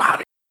 going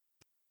Bobby.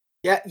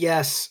 Yeah,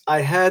 yes,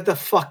 I had the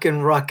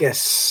fucking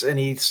ruckus, and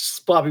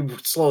Bobby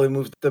slowly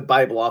moved the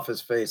Bible off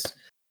his face.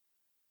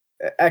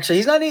 Actually,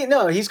 he's not.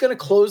 No, he's going to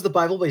close the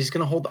Bible, but he's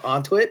going to hold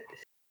onto it,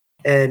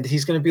 and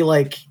he's going to be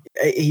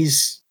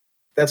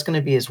that's going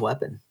to be his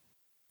weapon.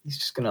 He's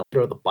just going to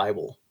throw the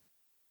Bible.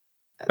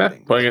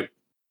 Putting it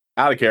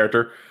out of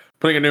character,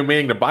 putting a new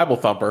meaning to Bible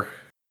thumper.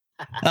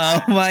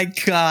 Oh my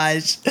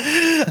gosh,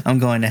 I'm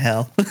going to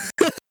hell.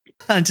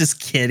 I'm just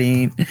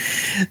kidding.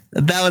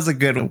 That was a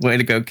good way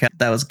to go, Kel.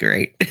 That was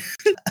great.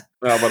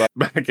 No, but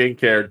back in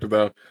character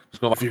though.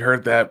 If you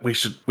heard that, we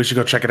should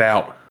go check it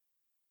out.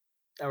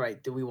 All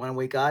right. Do we want to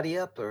wake Arty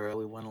up, or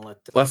we want to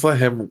Let's let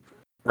him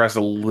rest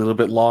a little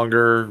bit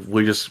longer.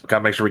 We just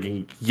gotta make sure we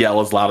can yell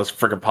as loud as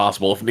freaking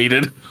possible if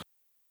needed.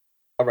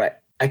 All right.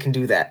 I can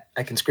do that.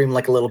 I can scream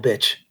like a little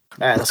bitch.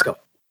 All right, let's go.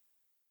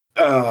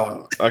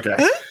 Oh, okay.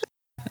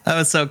 I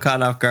was so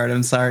caught off guard.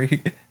 I'm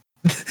sorry.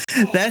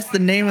 That's the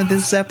name of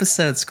this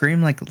episode.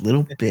 Scream like a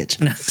little bitch.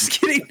 No, just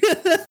kidding.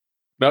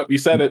 Nope, you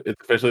said it.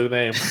 It's officially the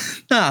name.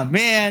 Oh,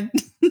 man.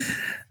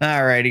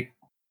 Alrighty.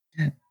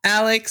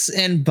 Alex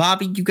and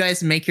Bobby, you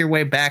guys make your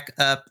way back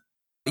up.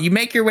 You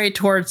make your way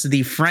towards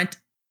the front.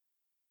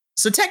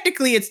 So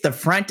technically it's the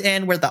front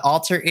end where the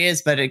altar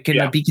is, but it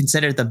can be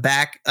considered the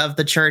back of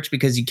the church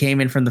because you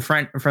came in from the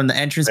front, from the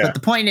entrance. Yeah. But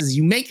the point is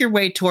you make your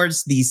way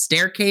towards the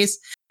staircase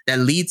that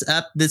leads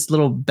up this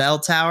little bell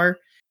tower.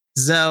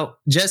 So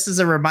just as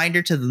a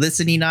reminder to the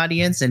listening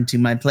audience and to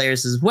my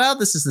players as well,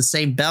 this is the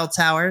same bell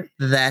tower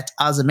that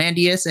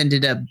Ozymandias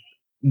ended up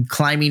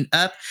climbing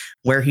up,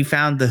 where he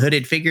found the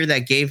hooded figure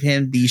that gave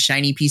him the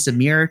shiny piece of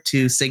mirror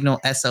to signal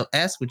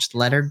SOS, which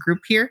led our group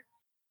here.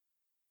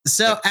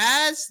 So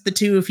as the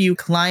two of you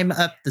climb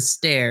up the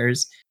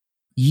stairs,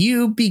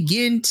 you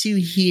begin to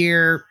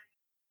hear,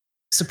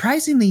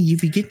 surprisingly, you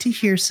begin to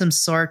hear some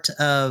sort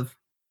of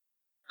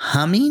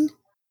humming,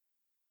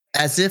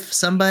 as if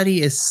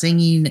somebody is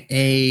singing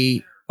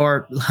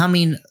or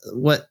humming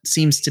what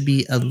seems to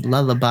be a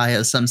lullaby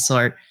of some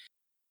sort.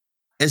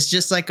 It's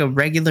just like a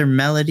regular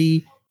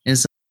melody, and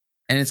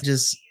it's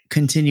just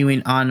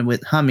continuing on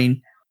with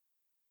humming.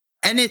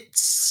 And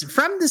it's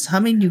from this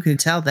humming, you can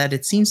tell that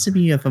it seems to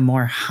be of a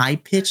more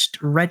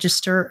high-pitched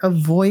register of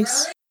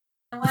voice.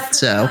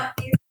 So,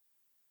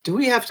 do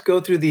we have to go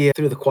through the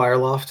choir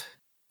loft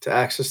to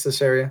access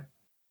this area?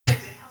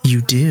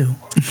 You do.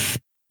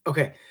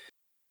 Okay.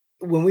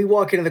 When we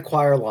walk into the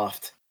choir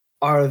loft,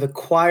 are the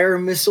choir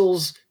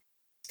missiles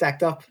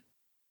stacked up?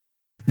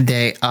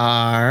 They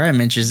are. I'm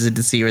interested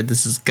to see where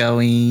this is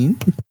going.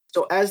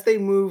 So as they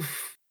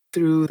move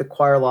through the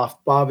choir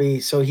loft, Bobby,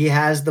 so he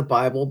has the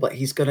Bible, but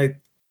he's gonna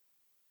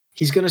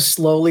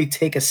slowly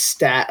take a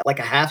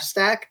half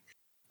stack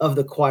of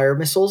the choir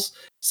missiles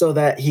so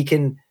that he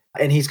can,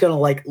 and he's gonna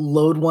like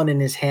load one in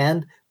his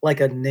hand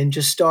like a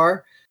ninja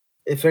star.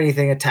 If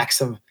anything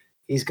attacks him,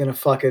 he's gonna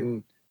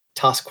fucking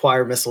toss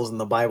choir missiles in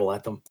the Bible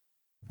at them.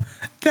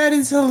 That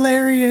is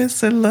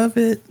hilarious. I love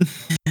it.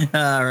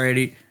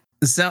 Alrighty.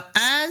 So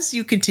as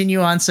you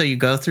continue on, so you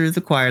go through the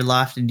choir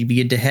loft and you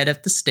begin to head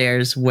up the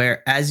stairs,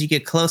 where as you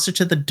get closer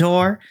to the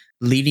door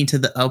leading to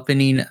the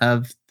opening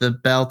of the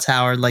bell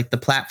tower, like the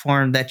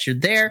platform that you're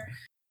there,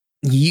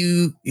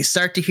 you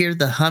start to hear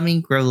the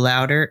humming grow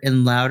louder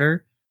and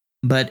louder,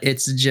 but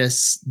it's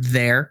just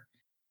there.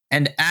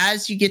 And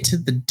as you get to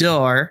the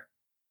door,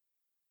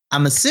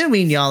 I'm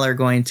assuming y'all are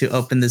going to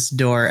open this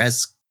door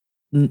as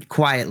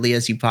quietly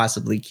as you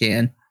possibly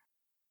can.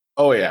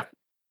 Oh, yeah.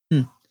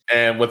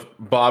 And with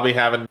Bobby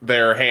having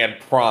their hand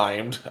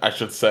primed, I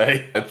should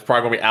say, it's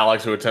probably going to be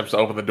Alex who attempts to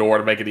open the door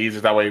to make it easier.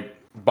 That way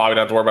Bobby doesn't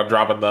have to worry about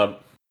dropping the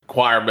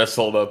choir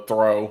missile to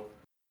throw.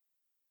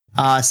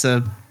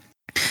 Awesome.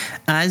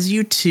 As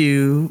you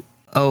two...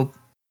 Oh,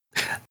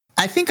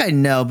 I think I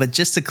know, but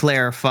just to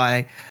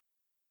clarify,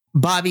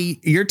 Bobby,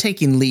 you're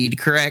taking lead,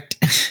 correct?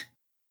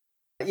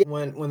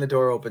 When the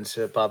door opens,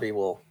 Bobby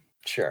will...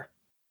 Sure.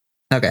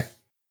 Okay.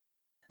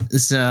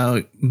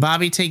 So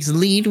Bobby takes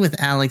lead with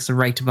Alex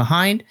right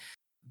behind.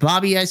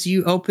 Bobby, as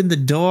you open the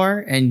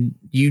door and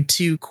you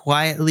two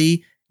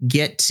quietly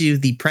get to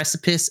the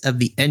precipice of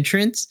the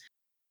entrance,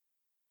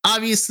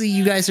 obviously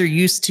you guys are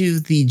used to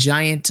the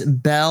giant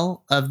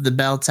bell of the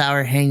bell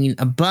tower hanging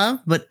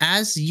above, but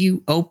as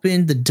you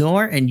open the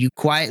door and you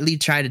quietly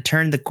try to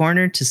turn the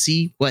corner to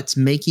see what's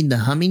making the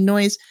humming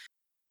noise,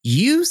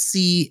 you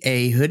see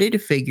a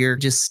hooded figure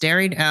just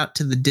staring out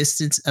to the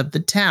distance of the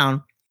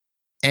town.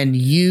 And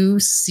you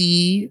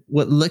see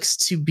what looks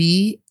to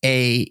be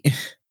a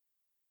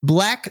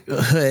black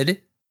hood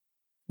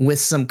with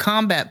some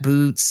combat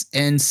boots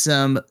and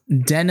some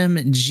denim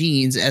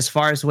jeans as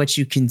far as what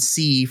you can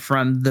see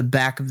from the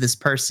back of this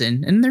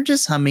person. And they're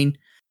just humming.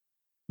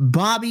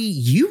 Bobby,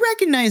 you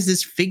recognize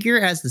this figure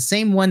as the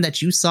same one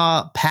that you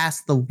saw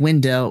past the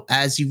window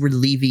as you were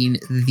leaving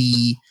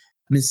the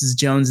Mrs.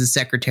 Jones's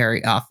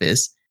secretary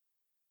office.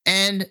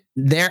 And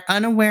they're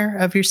unaware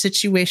of your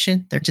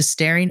situation. They're just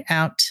staring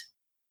out.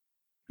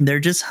 They're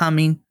just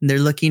humming. They're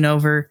looking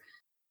over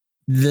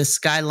the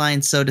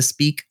skyline, so to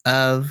speak,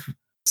 of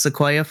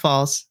Sequoia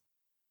Falls,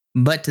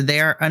 but they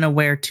are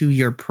unaware to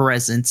your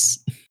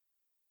presence.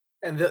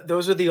 And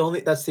that's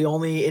the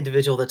only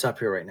individual that's up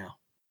here right now.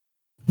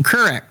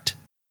 Correct.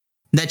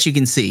 That you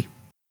can see.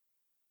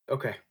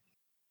 Okay.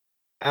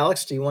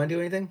 Alex, do you want to do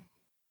anything?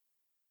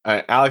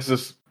 Alex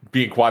is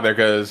being quiet there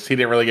because he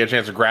didn't really get a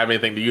chance to grab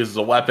anything to use as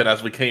a weapon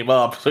as we came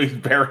up, so he's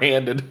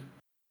barehanded.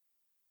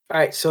 All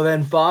right, so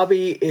then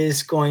Bobby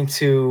is going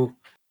to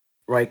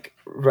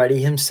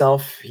ready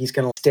himself. He's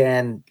going to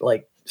stand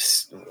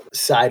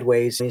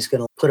sideways, and he's going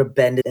to put a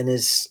bend in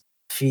his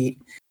feet,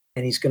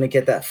 and he's going to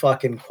get that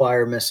fucking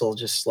choir missile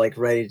just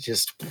ready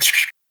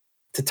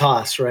to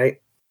toss,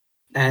 right?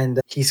 And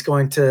he's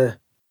going to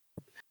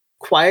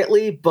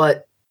quietly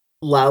but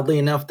loudly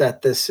enough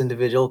that this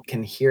individual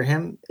can hear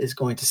him is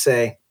going to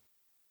say,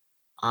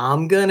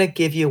 "I'm going to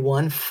give you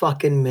 1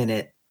 fucking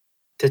minute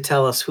to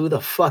tell us who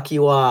the fuck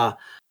you are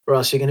or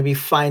else you're going to be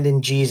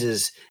finding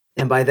Jesus.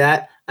 And by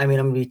that, I mean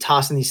I'm going to be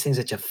tossing these things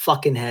at your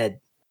fucking head.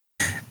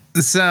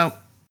 So,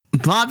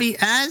 Bobby,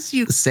 as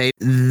you say,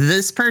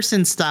 this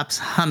person stops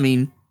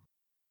humming.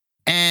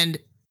 And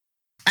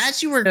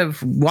as you were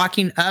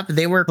walking up,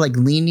 they were like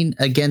leaning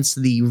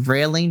against the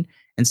railing.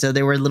 And so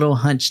they were a little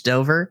hunched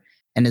over.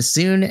 And as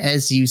soon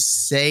as you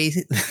say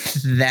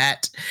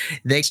that,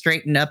 they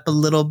straighten up a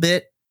little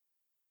bit.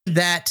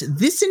 That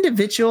this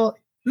individual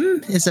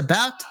is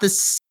about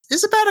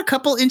a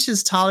couple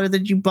inches taller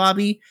than you,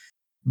 Bobby.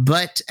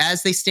 But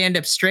as they stand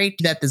up straight,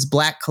 that this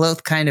black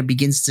cloth kind of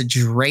begins to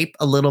drape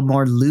a little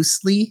more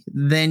loosely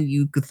than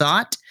you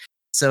thought.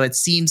 So it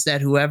seems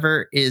that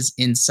whoever is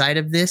inside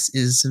of this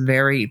is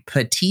very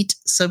petite,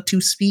 so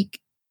to speak,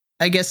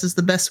 I guess is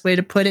the best way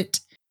to put it.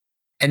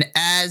 And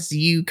as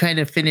you kind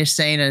of finish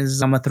saying,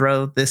 as I'm going to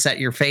throw this at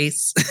your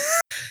face,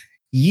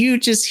 you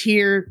just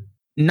hear,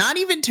 not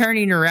even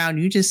turning around,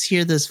 you just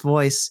hear this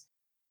voice.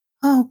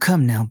 Oh,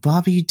 come now,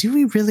 Bobby. Do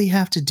we really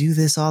have to do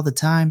this all the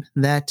time?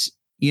 That,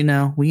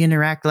 we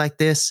interact like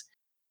this?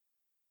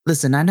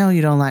 Listen, I know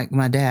you don't like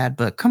my dad,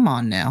 but come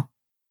on now.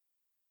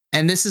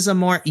 And this is a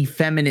more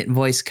effeminate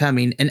voice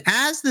coming. And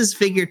as this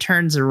figure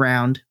turns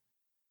around,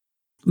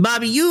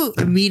 Bobby, you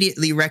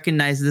immediately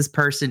recognize this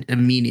person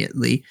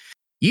immediately.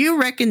 You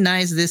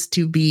recognize this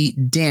to be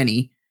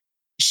Danny.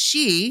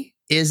 She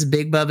is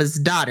Big Bubba's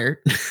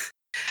daughter.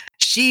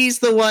 She's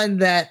the one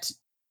that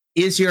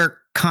is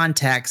your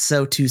contact,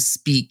 so to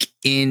speak,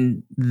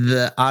 in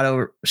the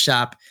auto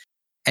shop.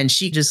 And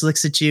she just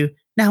looks at you.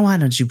 Now, why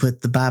don't you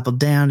put the Bible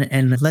down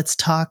and let's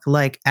talk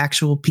like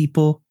actual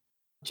people?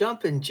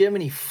 Jumpin'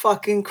 Jiminy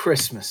fucking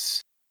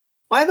Christmas.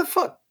 Why the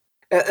fuck?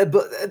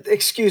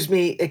 Excuse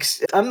me.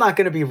 I'm not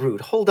going to be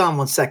rude. Hold on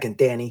one second,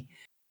 Danny.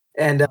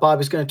 And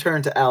Bobby's going to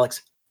turn to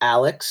Alex.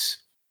 Alex,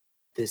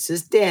 this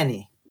is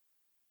Danny,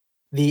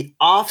 the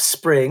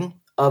offspring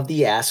of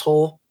the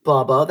asshole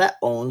Bubba that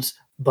owns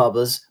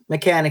Bubba's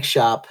mechanic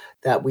shop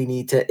that we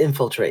need to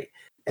infiltrate.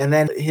 And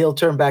then he'll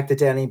turn back to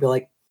Danny and be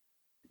like,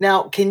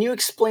 now, can you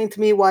explain to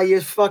me why you're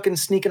fucking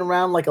sneaking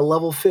around like a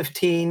level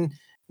 15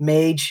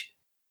 mage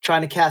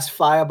trying to cast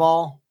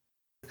Fireball?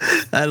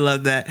 I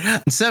love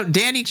that. So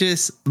Danny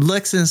just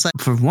looks and is like,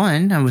 for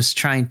one, I was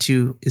trying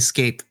to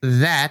escape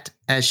that,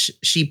 as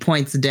she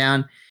points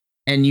down,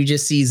 and you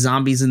just see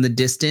zombies in the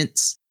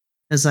distance.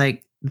 It's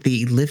like,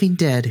 the living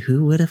dead,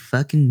 who would have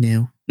fucking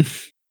knew?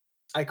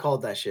 I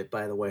called that shit,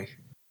 by the way,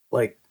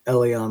 like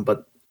early on,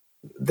 but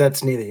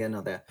that's neither here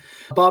nor there.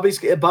 Bobby is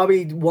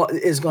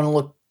going to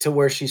look to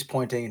where she's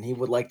pointing, and he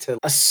would like to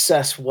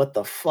assess what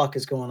the fuck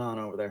is going on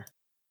over there.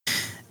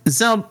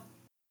 So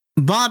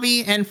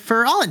Bobby, and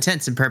for all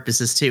intents and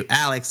purposes too,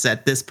 Alex,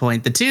 at this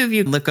point, the two of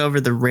you look over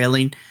the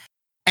railing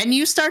and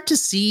you start to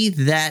see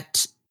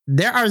that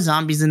there are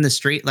zombies in the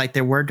street like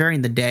there were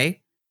during the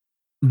day.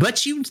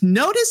 But you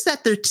notice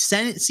that there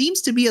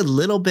seems to be a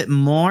little bit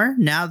more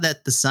now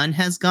that the sun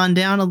has gone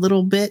down a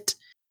little bit.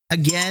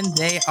 Again,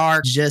 they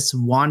are just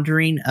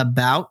wandering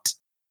about,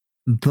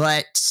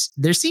 but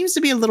there seems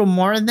to be a little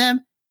more of them.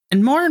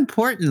 And more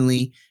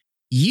importantly,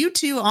 you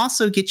two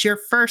also get your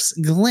first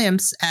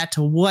glimpse at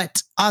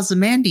what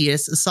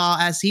Ozymandias saw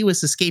as he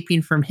was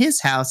escaping from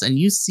his house. And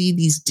you see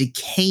these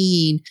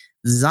decaying,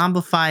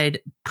 zombified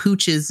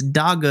pooches,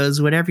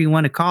 doggos, whatever you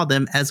want to call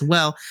them, as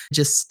well,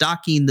 just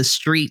stalking the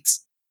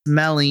streets,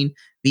 smelling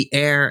the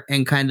air,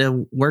 and kind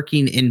of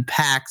working in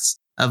packs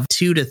of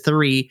 2 to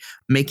 3,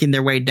 making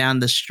their way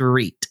down the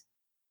street.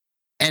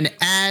 And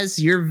as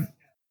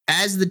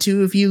the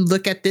two of you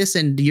look at this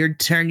and you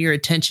turn your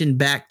attention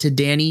back to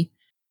Danny,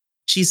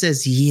 she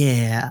says,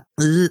 yeah,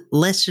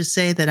 let's just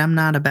say that I'm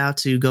not about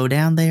to go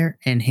down there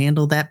and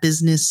handle that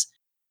business.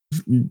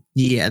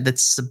 Yeah,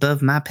 that's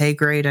above my pay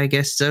grade, I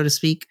guess, so to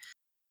speak.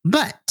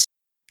 But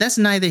that's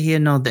neither here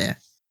nor there.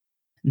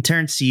 And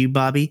turns to you,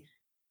 Bobby.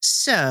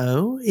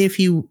 So if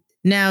you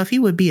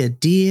would be a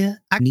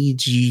dear, I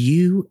need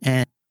you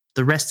and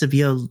the rest of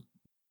your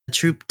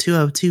Troop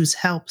 202's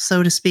help,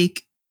 so to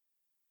speak.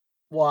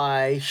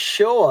 Why,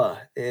 sure.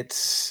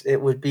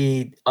 It would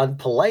be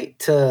unpolite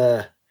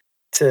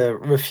to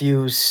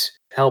refuse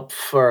help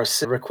for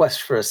a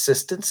request for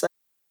assistance.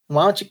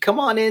 Why don't you come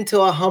on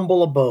into our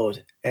humble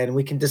abode and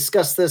we can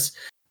discuss this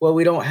where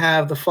we don't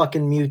have the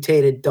fucking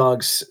mutated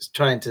dogs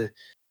trying to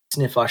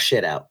sniff our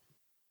shit out.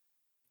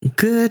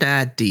 Good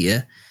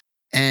idea.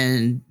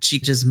 And she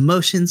just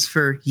motions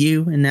for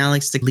you and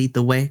Alex to lead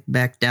the way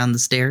back down the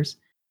stairs.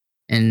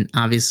 And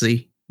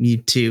obviously, you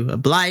two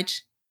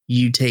oblige.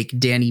 You take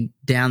Danny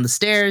down the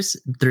stairs,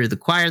 through the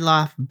choir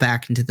loft,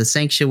 back into the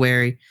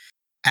sanctuary.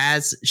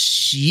 As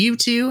you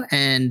two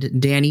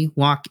and Danny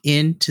walk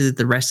into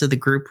the rest of the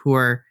group, who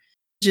are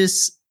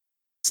just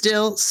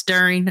still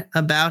stirring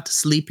about,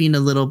 sleeping a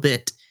little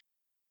bit.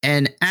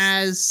 And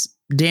as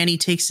Danny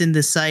takes in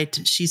the sight,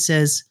 she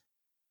says,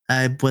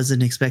 I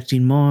wasn't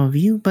expecting more of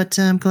you, but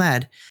I'm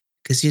glad,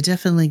 because you're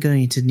definitely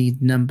going to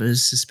need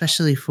numbers,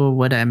 especially for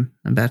what I'm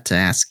about to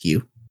ask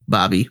you,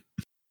 Bobby.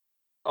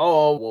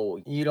 Oh,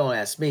 well, you don't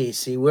ask me.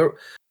 See,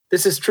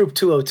 this is Troop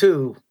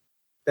 202.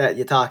 that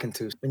you're talking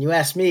to. When you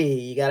ask me,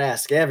 you gotta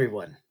ask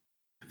everyone.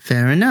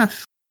 Fair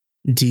enough.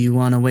 Do you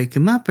want to wake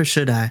him up or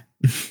should I?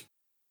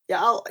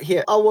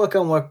 Yeah, I'll work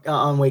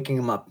on waking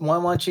him up.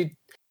 Why don't you?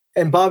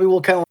 And Bobby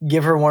will kind of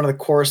give her one of the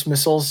chorus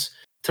missiles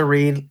to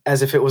read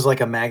as if it was like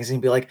a magazine.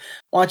 Be like,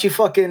 why don't you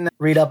fucking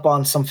read up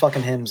on some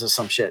fucking hymns or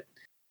some shit?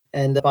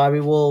 And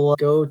Bobby will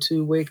go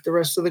to wake the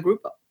rest of the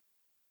group up.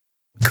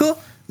 Cool.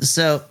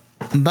 So,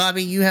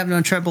 Bobby, you have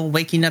no trouble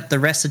waking up the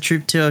rest of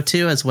Troop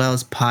 202 as well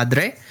as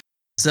Padre.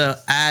 So,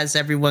 as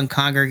everyone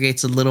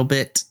congregates a little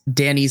bit,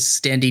 Danny's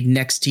standing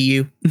next to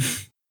you.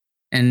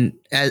 And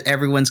as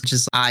everyone's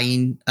just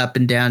eyeing up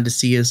and down to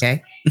see you,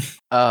 okay?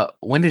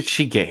 When did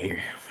she get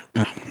here?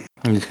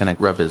 I'm just gonna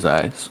rub his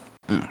eyes.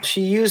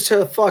 She used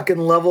her fucking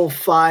level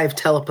 5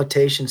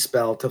 teleportation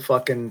spell to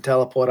fucking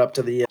teleport up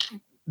to the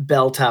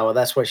bell tower.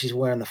 That's why she's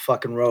wearing the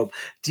fucking robe.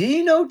 Do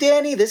you know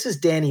Danny? This is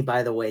Danny,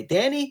 by the way.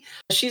 Danny,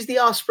 she's the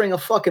offspring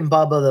of fucking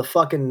Bubba, the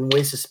fucking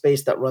waste of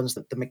space that runs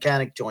the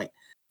mechanic joint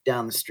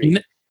down the street. You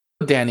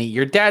know, Danny,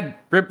 your dad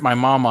ripped my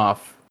mom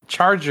off.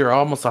 Charged her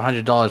almost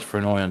 $100 for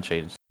an oil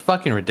change. It's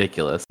fucking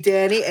ridiculous.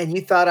 Danny, and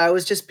you thought I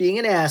was just being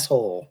an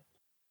asshole.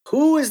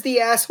 Who is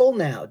the asshole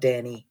now,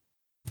 Danny?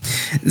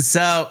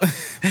 So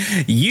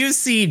you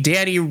see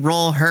Danny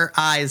roll her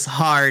eyes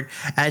hard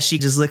as she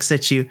just looks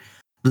at you.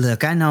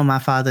 Look, I know my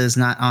father is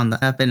not on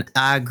the up, and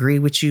I agree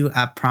with you.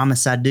 I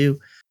promise I do.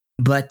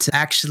 But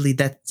actually,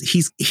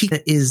 he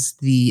is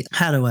the,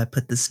 how do I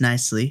put this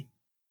nicely?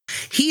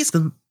 He's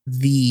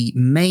the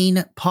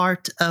main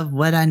part of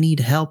what I need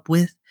help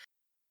with.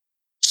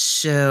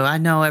 So I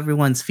know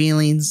everyone's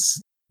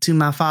feelings to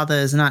my father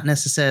is not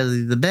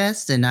necessarily the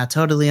best, and I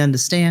totally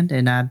understand,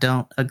 and I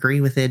don't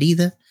agree with it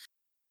either.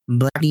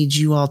 But I need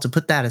you all to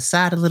put that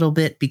aside a little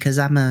bit because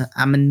I'm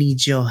gonna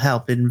need your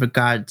help in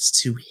regards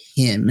to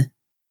him.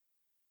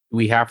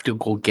 We have to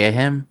go get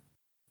him?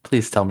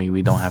 Please tell me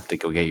we don't have to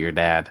go get your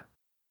dad.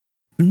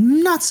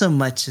 Not so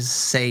much as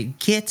say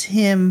get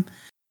him,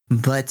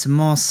 but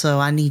more so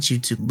I need you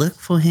to look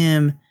for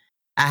him.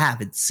 I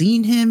haven't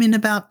seen him in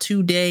about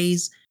 2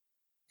 days,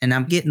 and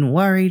I'm getting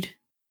worried.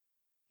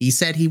 He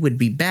said he would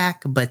be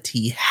back, but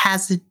he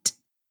hasn't.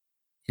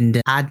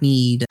 And I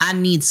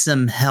need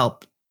some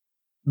help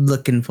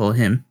looking for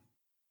him.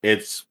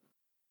 It's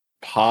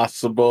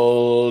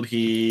possible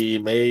he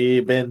may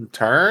have been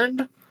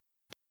turned.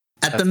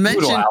 At the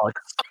mention,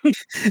 Alex.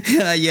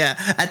 Yeah.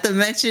 At the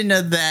mention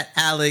of that,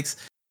 Alex,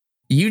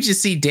 you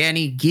just see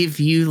Danny give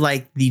you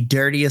like the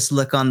dirtiest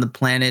look on the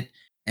planet,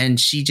 and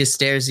she just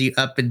stares you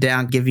up and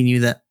down, giving you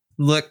that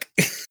look.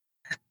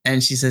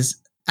 And she says,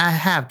 I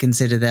have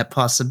considered that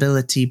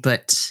possibility,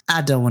 but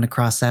I don't want to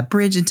cross that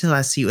bridge until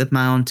I see it with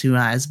my own 2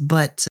 eyes.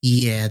 But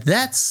yeah,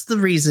 that's the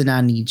reason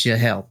I need your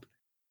help.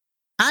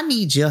 I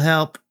need your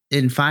help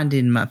in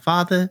finding my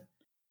father.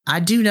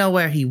 I do know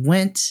where he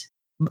went.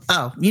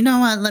 Oh, you know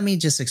what? Let me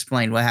just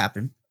explain what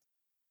happened.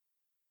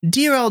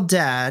 Dear old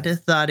dad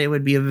thought it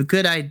would be a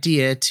good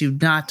idea to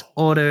not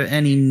order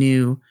any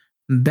new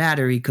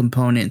battery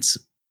components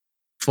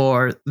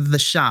for the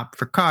shop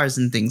for cars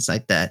and things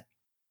like that.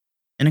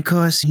 And of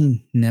course,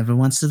 he never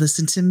wants to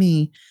listen to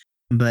me,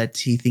 but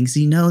he thinks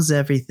he knows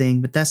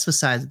everything, but that's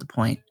besides the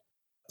point.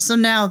 So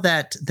now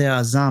that there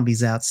are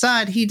zombies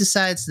outside, he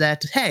decides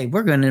that, hey,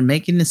 we're going to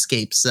make an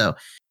escape. So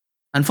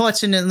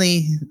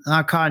unfortunately,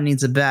 our car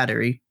needs a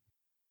battery,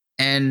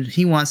 and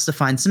he wants to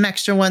find some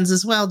extra ones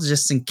as well,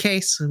 just in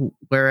case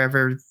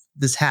wherever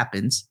this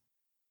happens.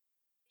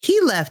 He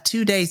left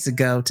 2 days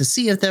ago to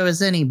see if there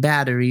was any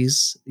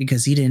batteries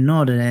because he didn't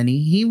order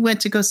any. He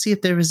went to go see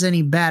if there was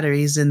any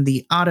batteries in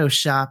the auto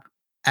shop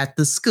at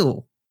the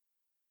school.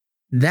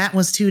 That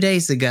was 2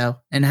 days ago,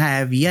 and I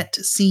have yet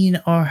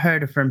seen or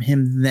heard from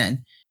him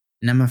then.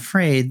 And I'm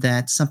afraid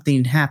that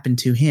something happened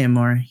to him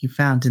or he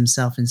found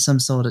himself in some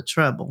sort of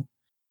trouble.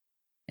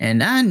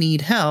 And I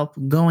need help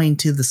going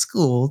to the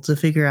school to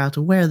figure out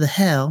where the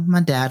hell my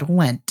dad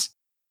went.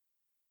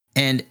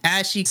 And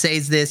as she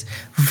says this,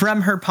 from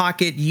her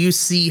pocket, you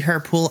see her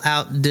pull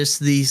out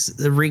just these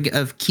ring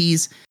of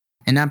keys.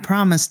 And I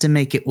promise to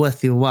make it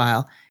worth your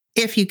while.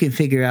 If you can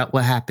figure out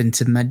what happened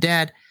to my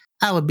dad,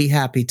 I would be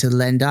happy to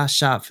lend our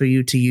shop for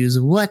you to use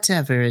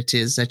whatever it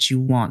is that you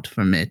want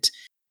from it.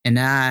 And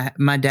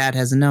my dad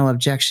has no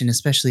objection,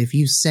 especially if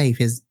you save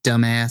his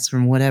dumb ass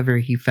from whatever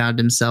he found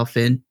himself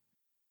in.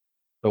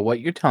 But what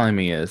you're telling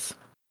me is,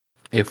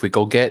 if we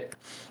go get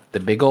the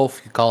big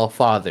oaf you call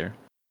father,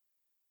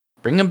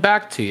 bring him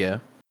back to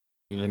you,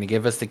 you're going to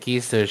give us the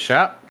keys to the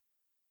shop?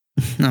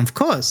 Of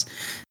course.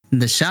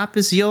 The shop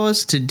is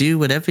yours to do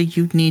whatever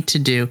you need to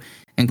do.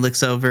 And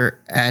looks over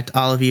at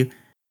all of you.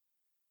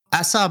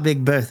 I saw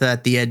Big Bertha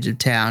at the edge of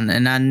town,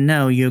 and I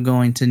know you're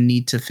going to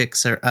need to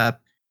fix her up.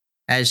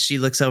 As she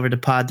looks over to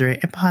Padre.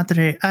 And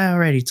Padre, I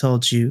already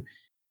told you.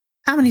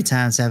 How many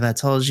times have I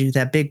told you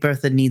that Big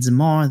Bertha needs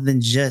more than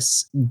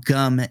just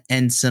gum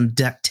and some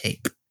duct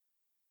tape?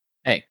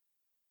 Hey,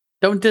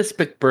 don't diss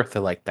Big Bertha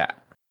like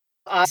that.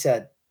 I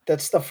said,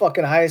 that's the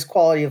fucking highest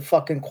quality of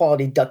fucking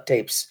quality duct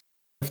tapes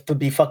to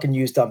be fucking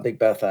used on Big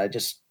Bertha. I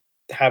just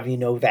have you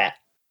know that.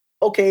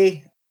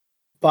 Okay,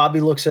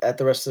 Bobby looks at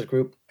the rest of the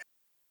group.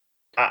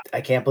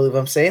 I can't believe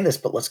I'm saying this,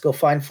 but let's go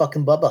find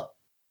fucking Bubba.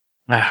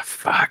 Ah,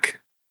 fuck.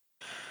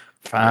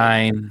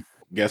 Fine.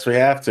 Guess we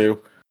have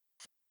to.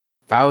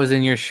 If I was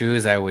in your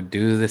shoes, I would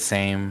do the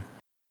same.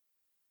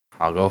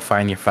 I'll go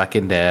find your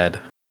fucking dad.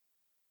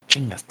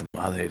 That's the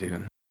mother,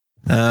 dude.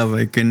 Oh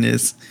my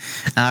goodness.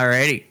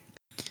 Alrighty.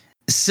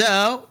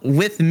 So,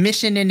 with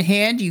mission in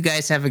hand, you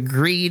guys have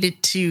agreed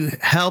to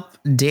help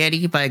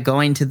Daddy by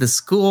going to the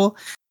school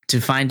to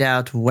find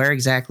out where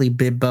exactly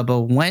Big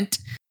Bubba went.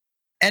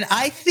 And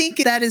I think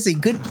that is a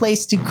good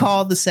place to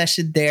call the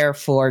session there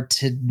for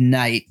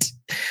tonight.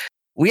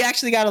 We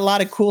actually got a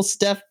lot of cool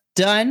stuff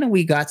done.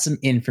 We got some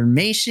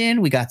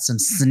information, we got some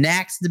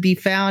snacks to be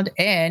found,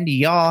 and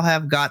y'all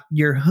have got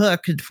your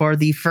hook for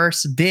the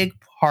first big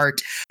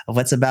part of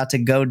what's about to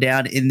go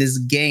down in this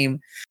game.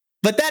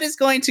 But that is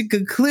going to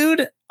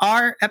conclude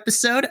our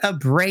episode of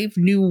Brave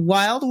New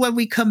Wild. When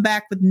we come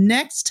back with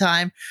next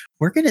time,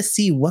 we're going to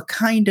see what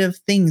kind of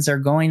things are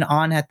going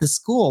on at the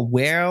school.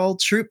 Where'll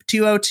Troop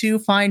 202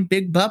 find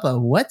Big Bubba?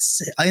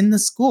 What's in the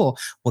school?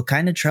 What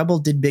kind of trouble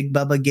did Big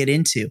Bubba get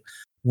into?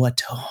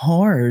 What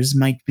horrors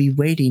might be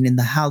waiting in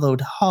the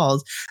hallowed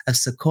halls of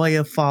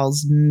Sequoia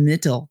Falls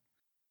Middle?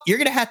 You're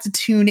going to have to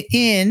tune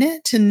in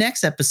to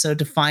next episode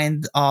to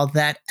find all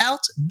that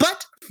out.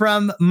 But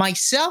from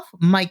myself,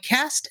 my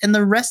cast, and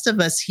the rest of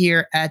us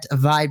here at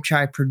Vibe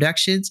Tribe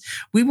Productions,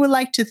 we would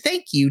like to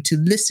thank you to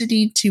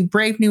listening to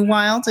Brave New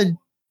Wild, a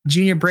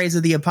Junior Braves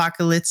of the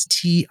Apocalypse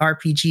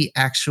TRPG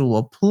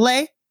actual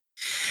play.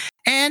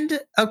 And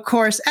of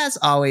course, as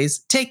always,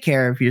 take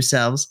care of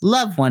yourselves,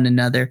 love one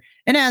another,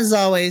 and as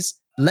always,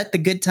 let the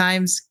good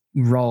times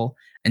roll.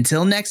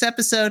 Until next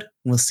episode,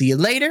 we'll see you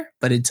later.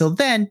 But until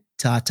then,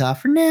 ta-ta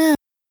for now.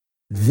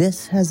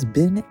 This has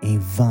been a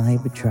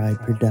Vibe Tribe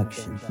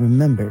production.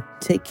 Remember,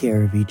 take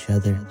care of each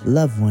other,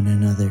 love one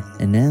another,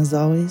 and as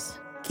always,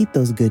 keep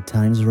those good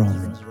times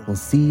rolling. We'll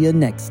see you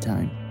next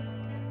time.